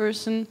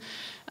 person.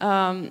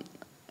 And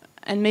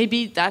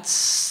maybe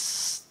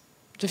that's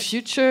the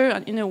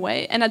future in a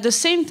way. And at the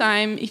same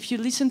time, if you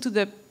listen to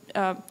the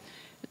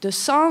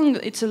song,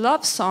 it's a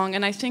love song,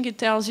 and I think it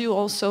tells you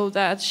also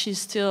that she's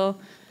still,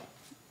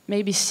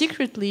 maybe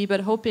secretly,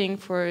 but hoping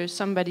for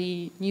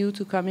somebody new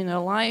to come in her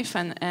life,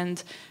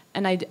 and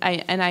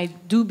I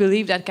do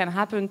believe that can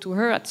happen to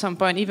her at some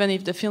point, even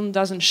if the film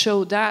doesn't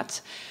show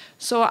that.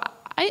 So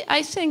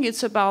I think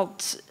it's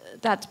about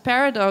that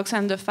paradox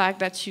and the fact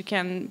that you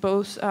can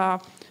both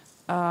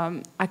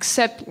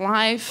accept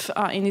life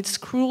in its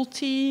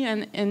cruelty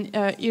and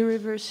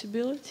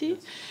irreversibility,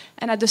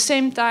 and at the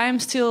same time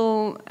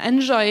still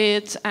enjoy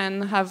it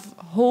and have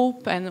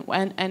hope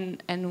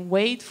and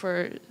wait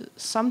for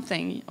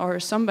something or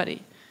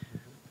somebody.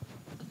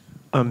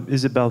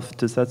 Isabelle,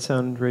 does that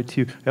sound right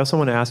to you? I also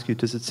want to ask you,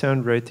 does it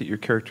sound right that your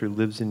character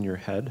lives in your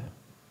head?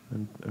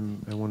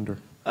 I wonder.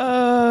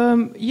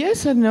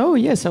 Yes and no.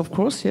 Yes, of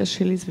course. Yes,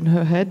 she lives in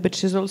her head, but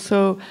she's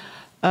also,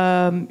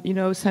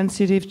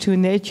 sensitive to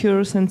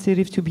nature,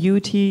 sensitive to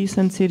beauty,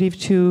 sensitive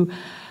to.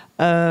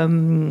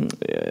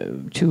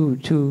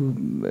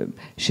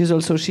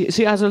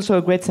 She has also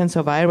a great sense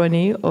of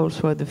irony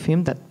also at the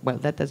film.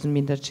 That doesn't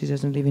mean that she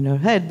doesn't live in her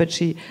head, but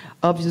she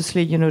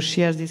obviously,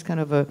 she has this kind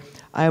of a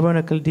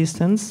ironical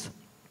distance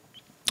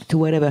to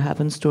whatever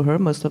happens to her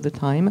most of the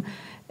time.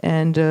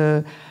 And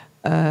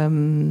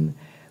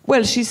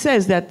well, she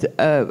says that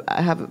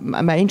I have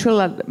my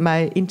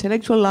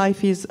intellectual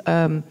life is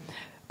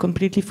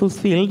completely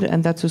fulfilled,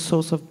 and that's a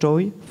source of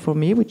joy for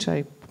me, which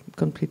I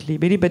completely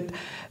believe. But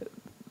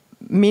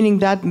meaning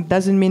that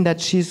doesn't mean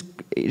that she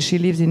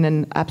lives in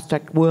an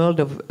abstract world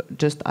of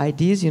just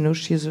ideas.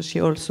 She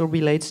also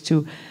relates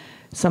to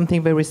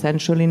something very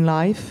essential in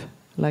life,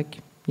 like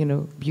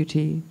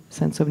beauty,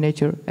 sense of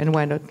nature, and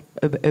why not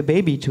a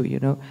baby too.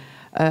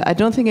 I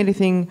don't think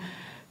anything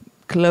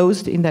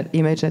closed in that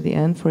image at the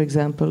end, for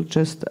example,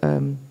 just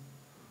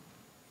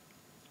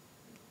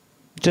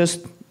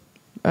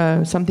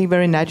something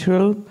very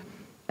natural,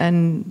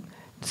 and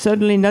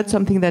certainly not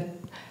something that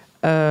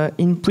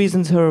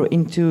imprisons her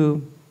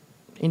into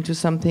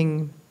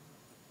something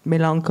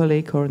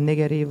melancholic or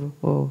negative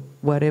or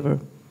whatever.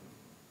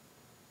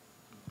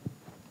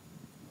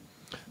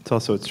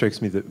 It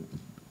strikes me that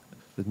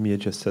Mia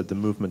just said the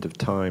movement of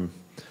time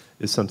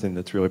is something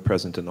that's really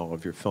present in all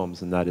of your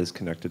films, and that is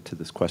connected to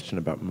this question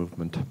about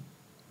movement,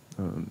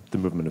 the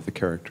movement of the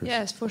characters.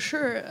 Yes, for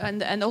sure,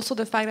 and also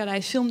the fact that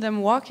I filmed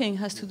them walking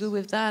has to do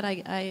with that.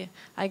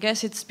 I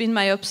guess it's been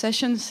my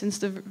obsession since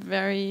the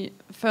very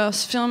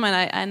first film,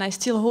 and I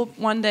still hope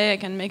one day I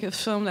can make a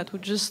film that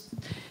would just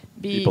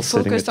be People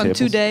focused on tables.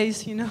 2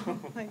 days,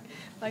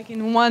 like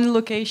in one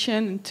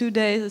location in 2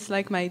 days. It's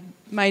like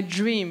my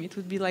dream. It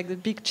would be like the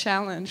big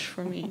challenge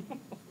for me,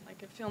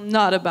 like a film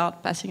not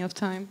about passing of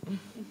time.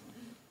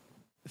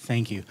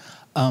 Thank you.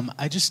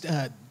 I just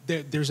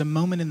there's a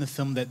moment in the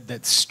film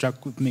that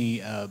struck with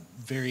me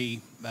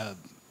very.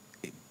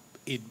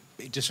 It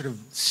just sort of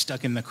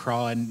stuck in the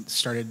craw and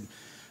started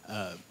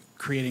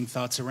creating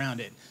thoughts around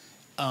it.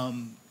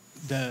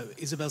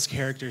 Isabelle's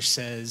character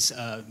says,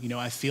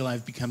 I feel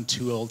I've become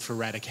too old for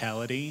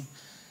radicality,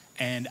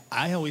 and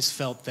I always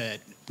felt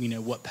that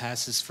what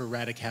passes for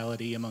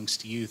radicality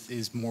amongst youth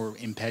is more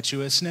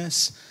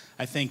impetuousness.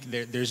 I think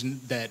there's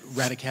that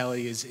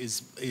radicality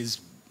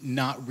is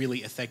not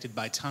really affected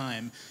by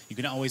time. You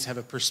can always have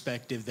a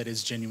perspective that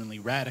is genuinely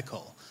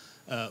radical.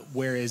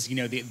 Whereas,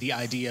 the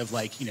idea of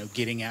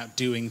getting out,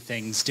 doing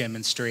things,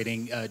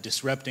 demonstrating,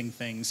 disrupting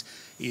things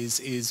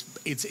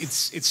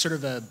it's sort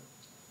of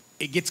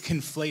it gets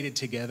conflated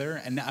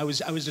together. And I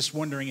was just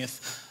wondering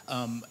if,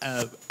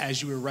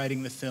 as you were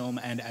writing the film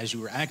and as you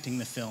were acting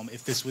the film,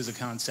 if this was a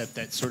concept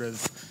that sort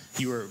of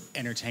you were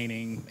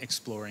entertaining,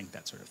 exploring,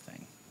 that sort of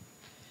thing.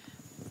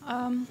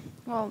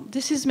 Well,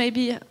 this is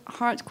maybe a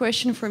hard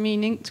question for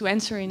me to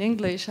answer in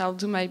English. I'll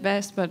do my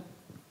best, but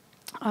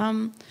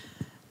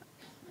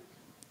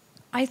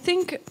I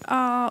think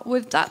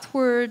with that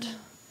word,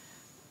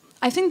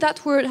 I think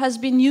that word has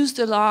been used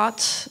a lot,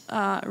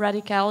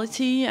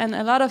 radicality, and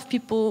a lot of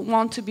people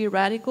want to be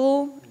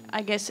radical,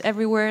 I guess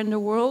everywhere in the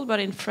world, but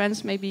in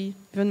France maybe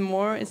even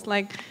more. It's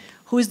like,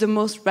 who is the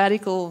most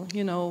radical,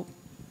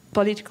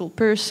 political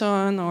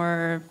person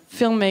or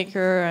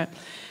filmmaker?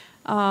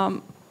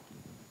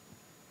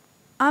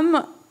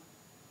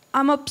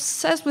 I'm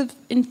obsessed with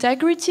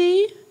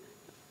integrity,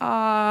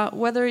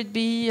 whether it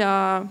be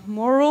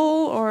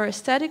moral or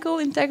aesthetical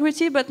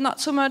integrity, but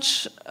not so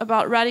much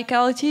about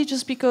radicality,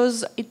 just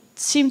because it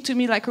seemed to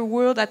me like a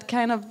word that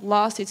kind of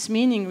lost its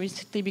meaning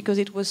recently because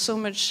it was so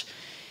much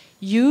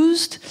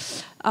used,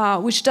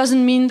 which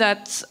doesn't mean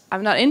that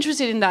I'm not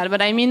interested in that,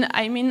 but I mean,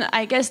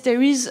 I guess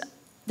there is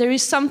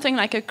something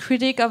like a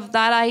critic of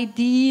that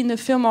idea in the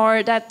film,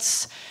 or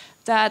that's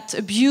that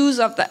abuse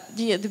of that,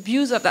 the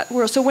abuse of that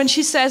word. So when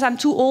she says I'm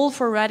too old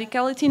for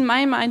radicality, in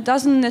my mind,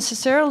 doesn't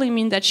necessarily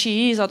mean that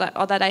she is, or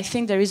that I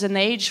think there is an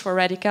age for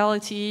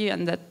radicality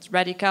and that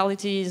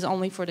radicality is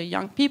only for the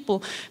young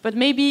people. But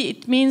maybe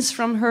it means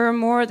from her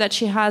more that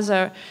she has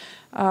a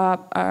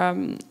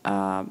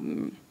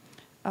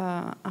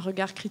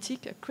regard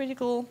critique, a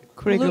critical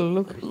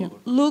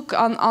look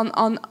on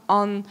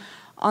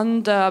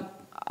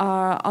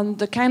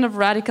the kind of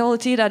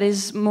radicality that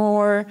is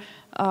more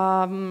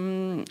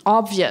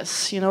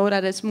obvious,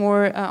 that is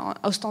more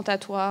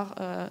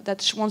ostentatoire,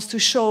 that wants to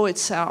show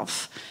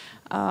itself.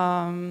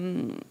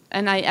 And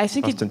I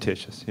think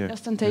ostentatious,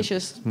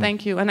 ostentatious. Yeah.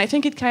 Thank you. And I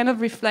think it kind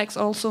of reflects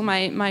also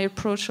my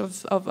approach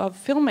of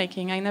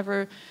filmmaking. I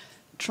never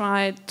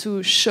tried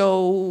to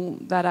show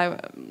that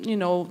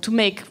to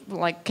make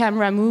like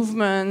camera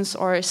movements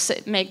or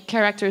make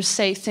characters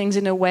say things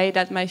in a way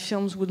that my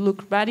films would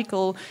look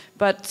radical,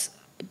 but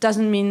it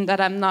doesn't mean that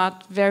I'm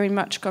not very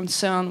much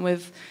concerned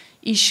with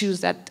issues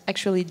that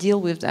actually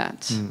deal with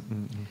that.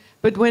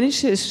 But when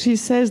she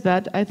says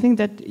that, I think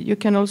that you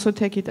can also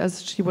take it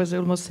as she was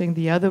almost saying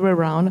the other way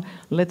around.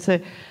 Let's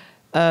say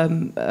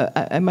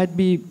I might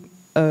be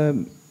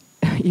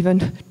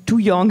even too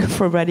young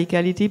for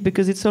radicality,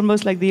 because it's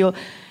almost like there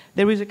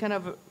is a kind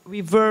of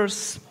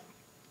reverse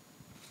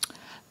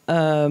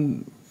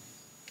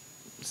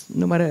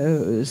no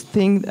matter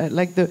thing,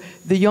 like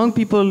the young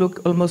people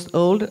look almost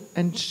old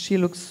and she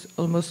looks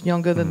almost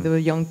younger than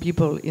the young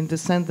people, in the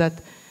sense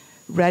that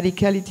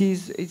radicality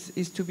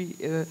is to be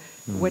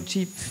what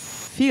she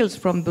feels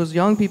from those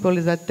young people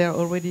is that they're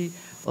already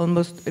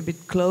almost a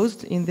bit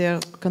closed in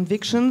their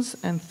convictions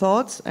and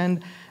thoughts,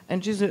 and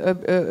she's a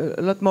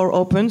lot more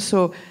open.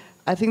 So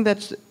I think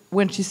that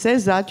when she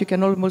says that, you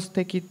can almost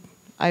take it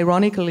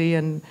ironically,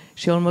 and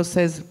she almost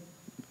says,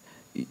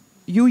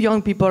 you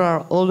young people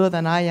are older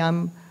than I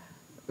am,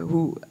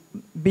 who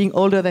being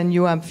older than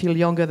you, I feel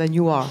younger than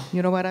you are.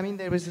 You know what I mean?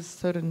 There is a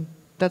certain,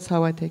 that's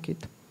how I take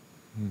it.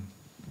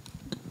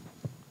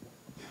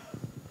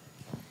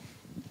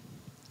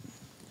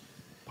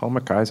 Paul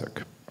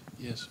McIsaac.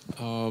 Yes.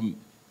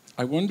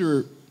 I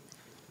wonder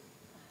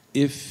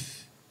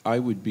if I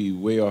would be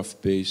way off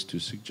base to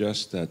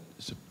suggest that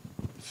the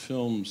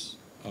film's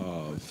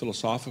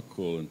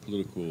philosophical and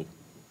political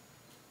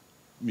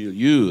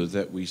milieu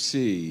that we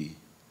see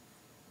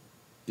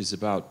is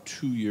about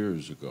 2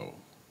 years ago,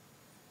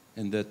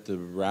 and that the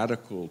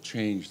radical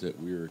change that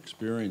we're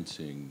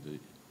experiencing, the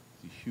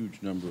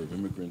huge number of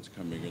immigrants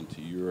coming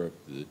into Europe,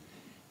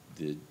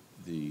 the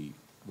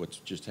what's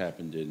just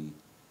happened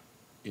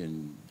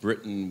in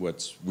Britain,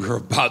 we're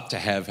about to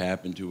have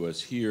happen to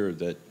us here,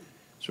 that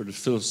sort of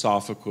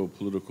philosophical,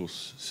 political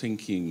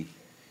thinking,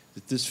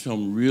 that this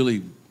film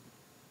really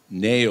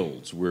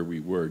nails where we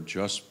were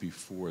just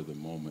before the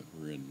moment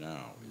we're in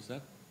now. Is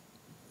that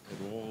at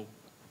all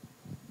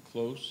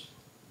close?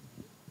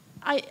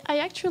 I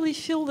actually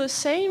feel the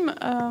same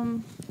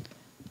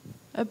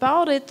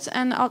about it,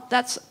 and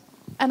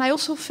I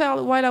also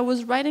felt while I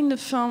was writing the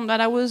film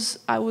that I was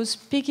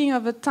speaking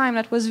of a time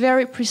that was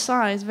very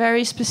precise,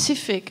 very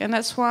specific, and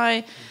that's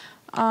why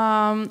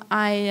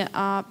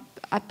I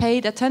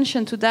paid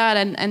attention to that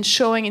and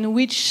showing in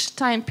which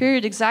time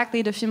period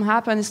exactly the film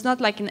happened. It's not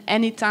like in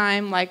any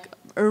time like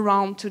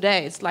around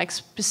today. It's like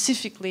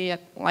specifically at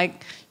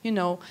like in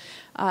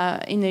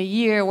a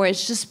year where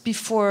it's just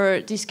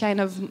before these kind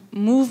of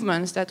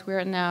movements that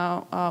we're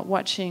now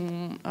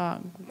watching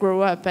grow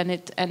up, and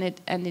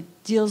it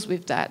deals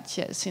with that,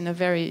 yes, in a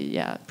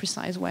very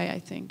precise way, I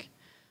think.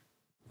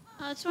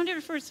 I was wondering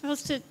if we're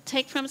supposed to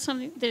take from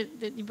something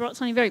that you brought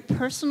something very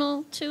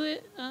personal to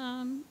it.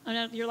 I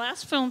know your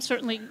last film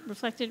certainly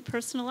reflected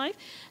personal life,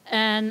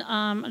 and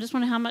I just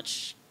wonder how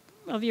much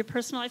of your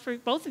personal life for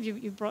both of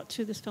you brought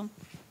to this film.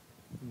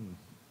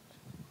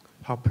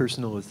 How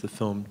personal is the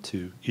film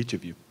to each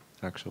of you,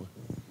 actually?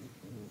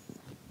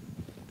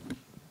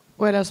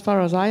 Well, as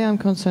far as I am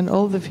concerned,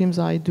 all the films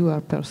I do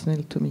are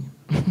personal to me.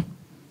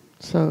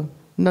 So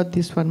not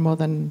this one more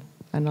than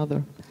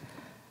another.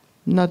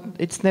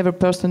 It's never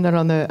personal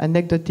on an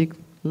anecdotic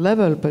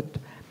level, but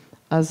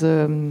as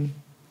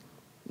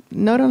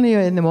not only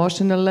an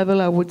emotional level,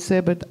 I would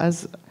say, but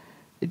as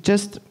it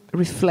just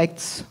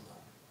reflects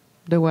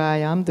the way I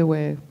am,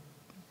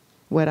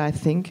 what I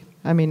think.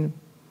 I mean,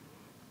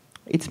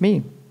 it's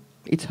me.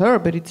 It's her,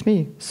 but it's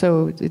me.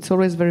 So it's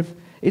always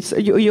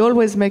you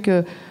always make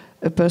a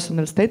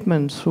personal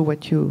statement through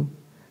what you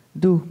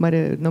do,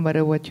 no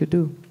matter what you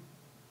do.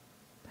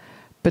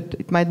 But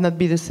it might not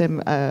be the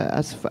same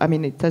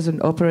it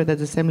doesn't operate at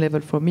the same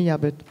level for me,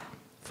 but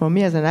for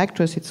me as an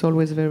actress, it's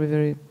always very,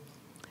 very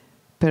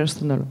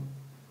personal.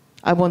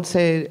 I won't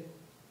say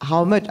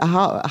how much,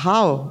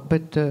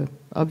 but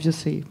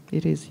obviously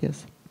it is,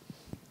 yes.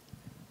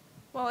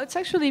 Well, it's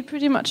actually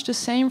pretty much the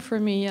same for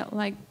me.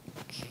 Like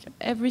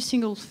every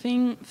single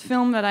film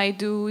that I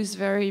do is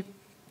very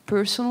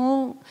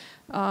personal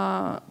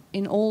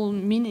in all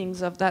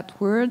meanings of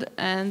that word,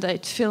 and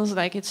it feels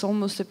like it's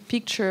almost a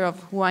picture of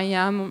who I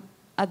am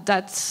at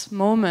that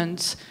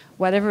moment,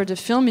 whatever the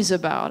film is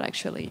about,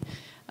 actually.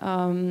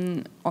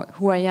 or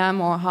who I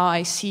am or how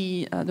I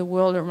see the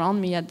world around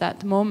me at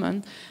that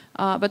moment.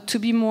 But to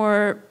be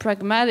more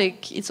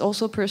pragmatic, it's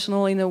also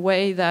personal in a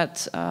way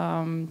that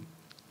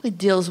it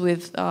deals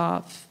with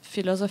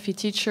philosophy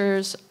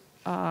teachers,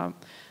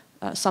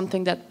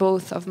 something that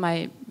both of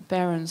my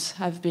parents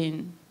have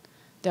been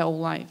their whole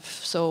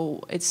life.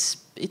 So it's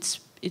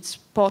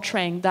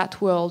portraying that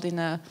world in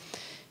a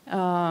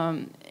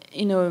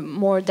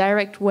more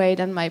direct way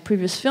than my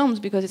previous films,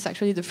 because it's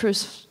actually the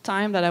first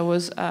time that I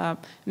was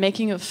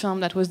making a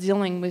film that was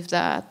dealing with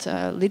that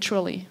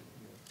literally.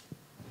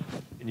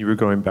 And you were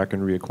going back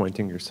and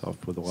reacquainting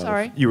yourself with a lot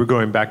Sorry? of... You were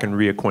going back and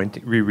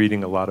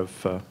rereading a lot of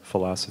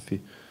philosophy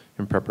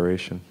in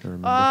preparation, I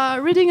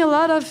remember. Reading a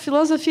lot of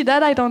philosophy,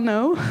 that I don't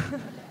know.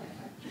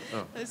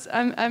 Oh.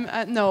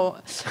 No.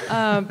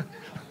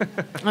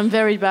 I'm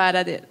very bad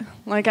at it.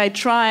 Like I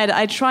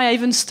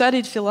even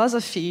studied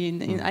philosophy.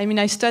 I mean,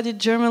 I studied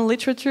German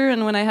literature,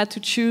 and when I had to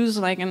choose,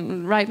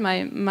 and write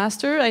my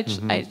master,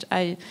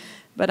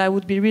 but I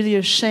would be really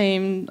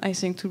ashamed, I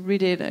think, to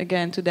read it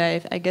again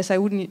today. I guess I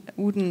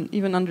wouldn't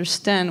even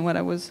understand what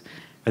I was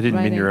I didn't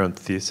writing. mean your own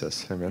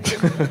thesis, I meant...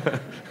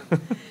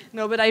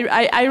 No, but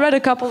I read a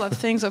couple of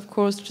things, of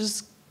course,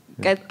 just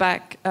get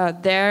back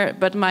there.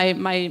 But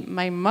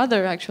my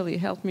mother actually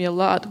helped me a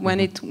lot when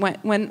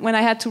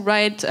I had to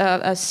write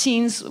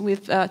scenes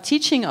with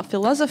teaching of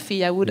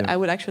philosophy. I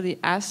would actually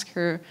ask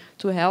her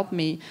to help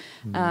me.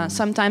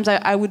 Sometimes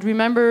I would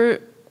remember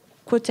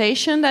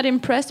quotation that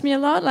impressed me a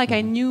lot. Like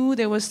I knew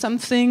there was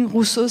something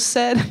Rousseau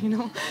said,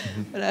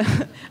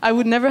 but I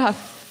would never have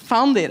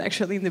found it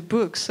actually in the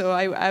book. So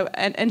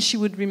and she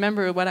would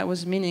remember what I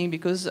was meaning,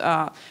 because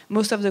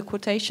most of the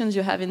quotations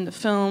you have in the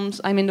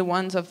films, I mean the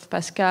ones of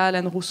Pascal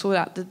and Rousseau,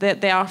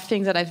 they are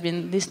things that I've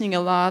been listening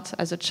a lot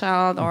as a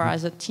child or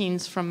as a teen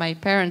from my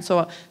parents.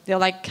 So they're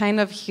like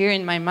kind of here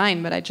in my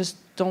mind, but I just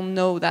don't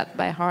know that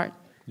by heart.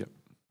 I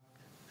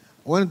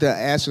wanted to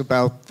ask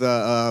about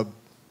the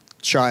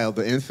child,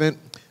 the infant,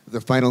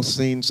 the final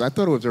scenes. I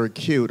thought it was very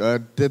cute.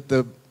 Did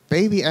the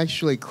baby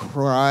actually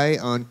cry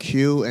on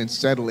cue and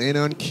settle in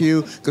on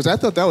cue? Because I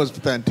thought that was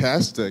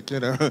fantastic,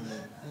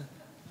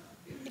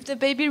 If the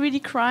baby really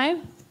cried?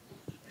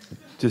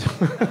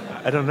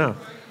 I don't know.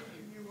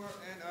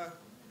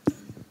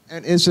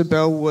 And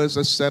Isabel was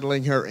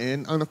settling her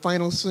in on the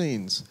final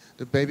scenes.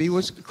 The baby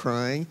was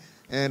crying,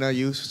 and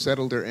you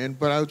settled her in.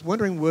 But I was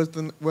wondering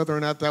whether or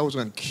not that was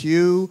on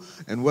cue,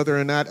 and whether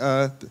or not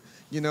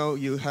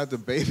you had the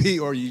baby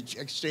or you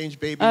exchange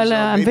babies.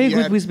 I'm very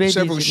good with babies,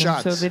 several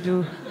shots. so they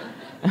do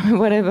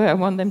whatever I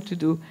want them to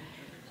do.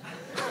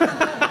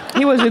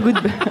 He was a good...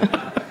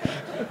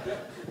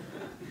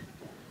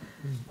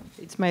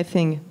 It's my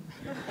thing.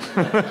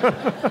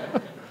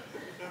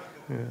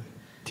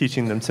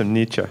 Teaching them some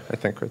Nietzsche, I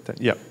think, right there.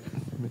 Yeah.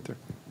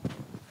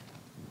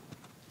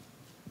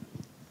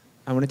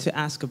 I wanted to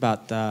ask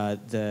about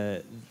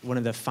one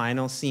of the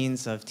final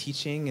scenes of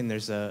teaching, and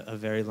there's a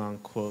very long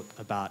quote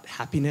about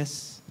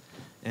happiness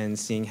and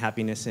seeing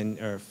happiness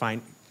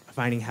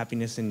finding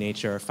happiness in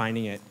nature, or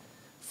finding it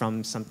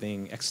from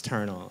something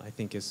external, I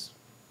think is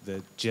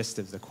the gist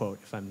of the quote,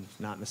 if I'm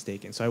not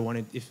mistaken. So I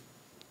wanted,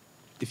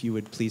 if you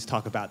would please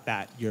talk about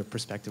that, your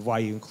perspective, why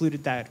you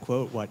included that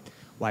quote,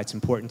 why it's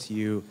important to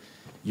you,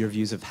 your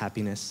views of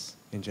happiness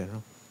in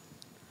general.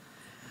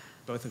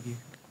 Both of you.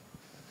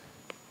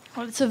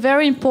 Well, it's a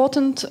very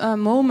important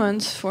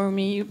moment for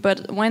me,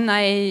 but when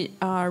I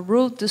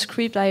wrote the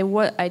script,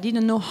 I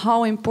didn't know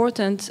how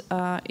important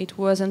it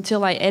was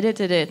until I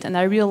edited it, and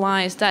I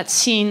realized that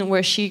scene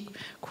where she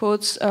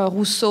quotes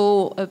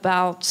Rousseau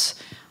about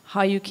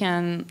how you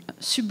can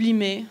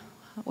sublimer,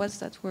 what's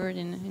that word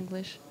in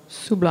English?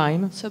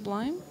 Sublime.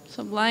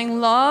 Sublime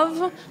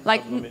love,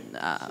 like...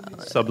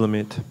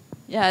 Sublimate.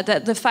 Yeah,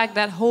 the fact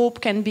that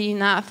hope can be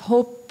enough,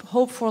 hope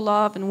for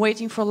love and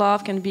waiting for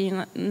love can be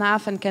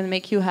enough and can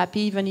make you happy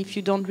even if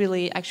you don't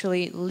really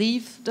actually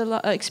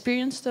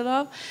experience the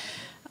love.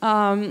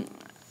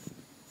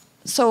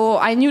 So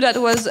I knew that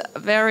was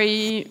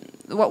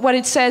what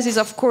it says is,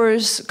 of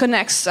course,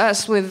 connects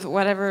us with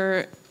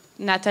whatever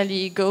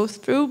Nathalie goes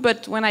through,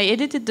 but when I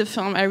edited the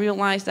film, I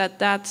realized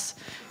that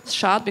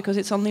shot, because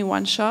it's only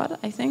one shot,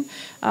 I think,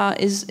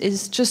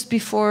 is just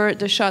before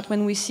the shot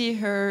when we see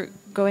her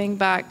going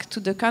back to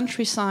the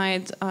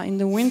countryside in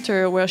the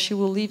winter, where she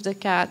will leave the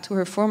cat to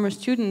her former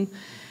student.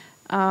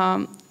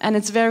 And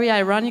it's very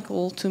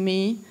ironical to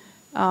me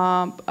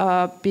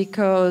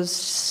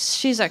because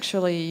she's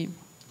actually,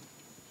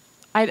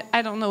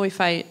 I don't know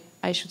if I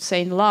should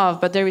say in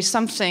love, but there is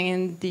something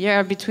in the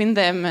air between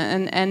them,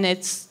 and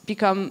it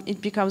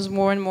becomes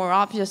more and more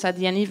obvious at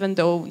the end, even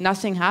though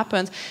nothing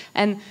happens.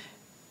 And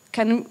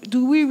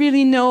do we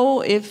really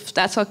know if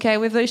that's okay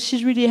with her?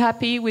 She's really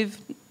happy with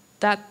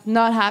that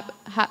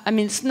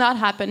it's not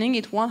happening,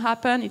 it won't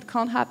happen, it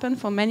can't happen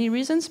for many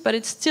reasons, but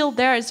it's still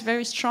there, it's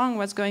very strong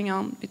what's going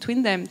on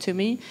between them to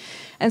me.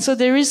 And so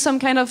there is some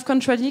kind of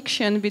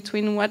contradiction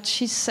between what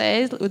she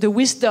says, the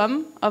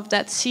wisdom of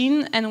that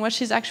scene, and what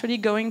she's actually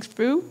going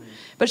through.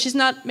 But she's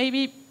not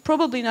maybe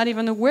probably not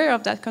even aware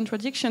of that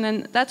contradiction,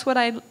 and that's what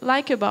I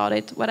like about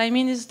it. What I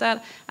mean is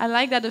that I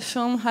like that the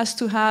film has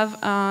to have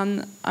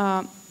an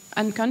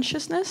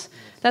unconsciousness.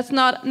 That's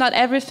not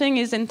everything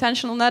is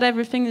intentional, not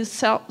everything is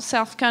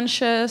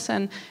self-conscious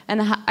and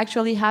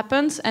actually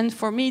happens. And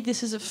for me,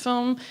 this is a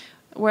film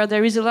where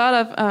there is a lot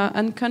of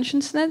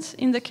unconsciousness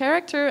in the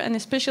character, and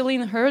especially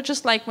in her,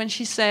 just like when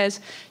she says,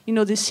 you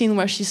know, this scene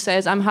where she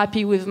says, I'm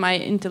happy with my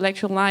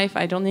intellectual life,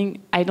 I don't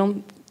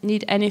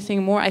need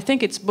anything more. I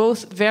think it's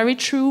both very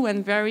true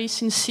and very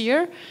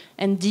sincere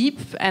and deep,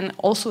 and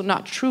also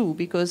not true,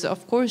 because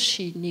of course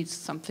she needs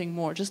something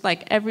more, just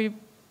like every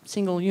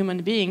single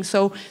human being.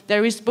 So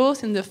there is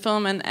both in the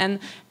film,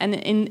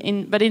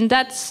 but in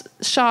that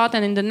shot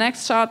and in the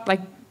next shot,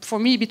 like for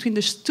me, between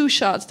the two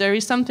shots, there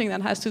is something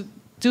that has to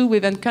do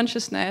with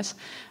unconsciousness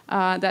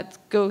that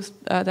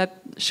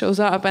shows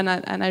up, and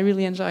I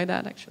really enjoy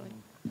that, actually.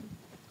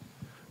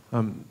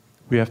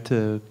 We have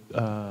to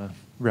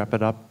wrap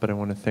it up, but I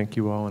want to thank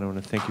you all, and I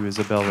want to thank you,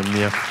 Isabelle and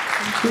Mia.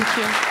 Thank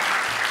you.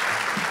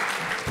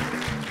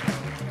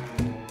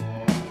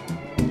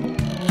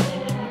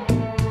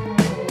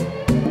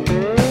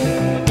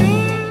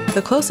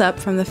 The Close-Up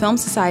from the Film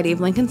Society of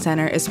Lincoln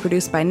Center is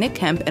produced by Nick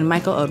Kemp and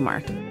Michael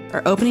Odemark.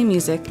 Our opening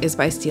music is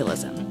by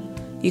Steelism.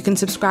 You can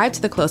subscribe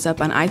to The Close-Up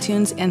on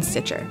iTunes and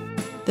Stitcher.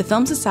 The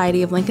Film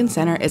Society of Lincoln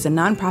Center is a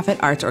nonprofit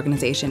arts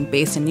organization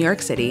based in New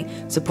York City,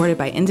 supported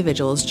by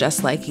individuals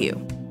just like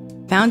you.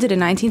 Founded in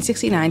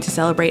 1969 to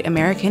celebrate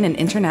American and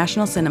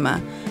international cinema,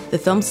 the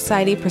Film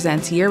Society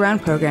presents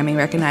year-round programming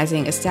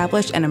recognizing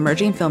established and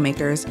emerging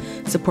filmmakers,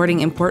 supporting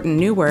important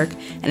new work,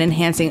 and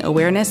enhancing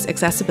awareness,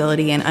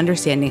 accessibility, and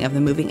understanding of the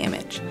moving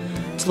image.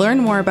 To learn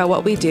more about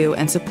what we do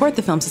and support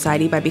the Film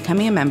Society by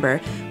becoming a member,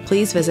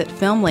 please visit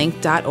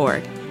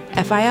filmlink.org.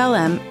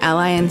 FILMLINC.org.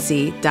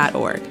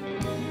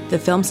 The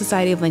Film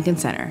Society of Lincoln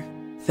Center.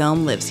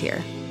 Film lives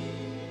here.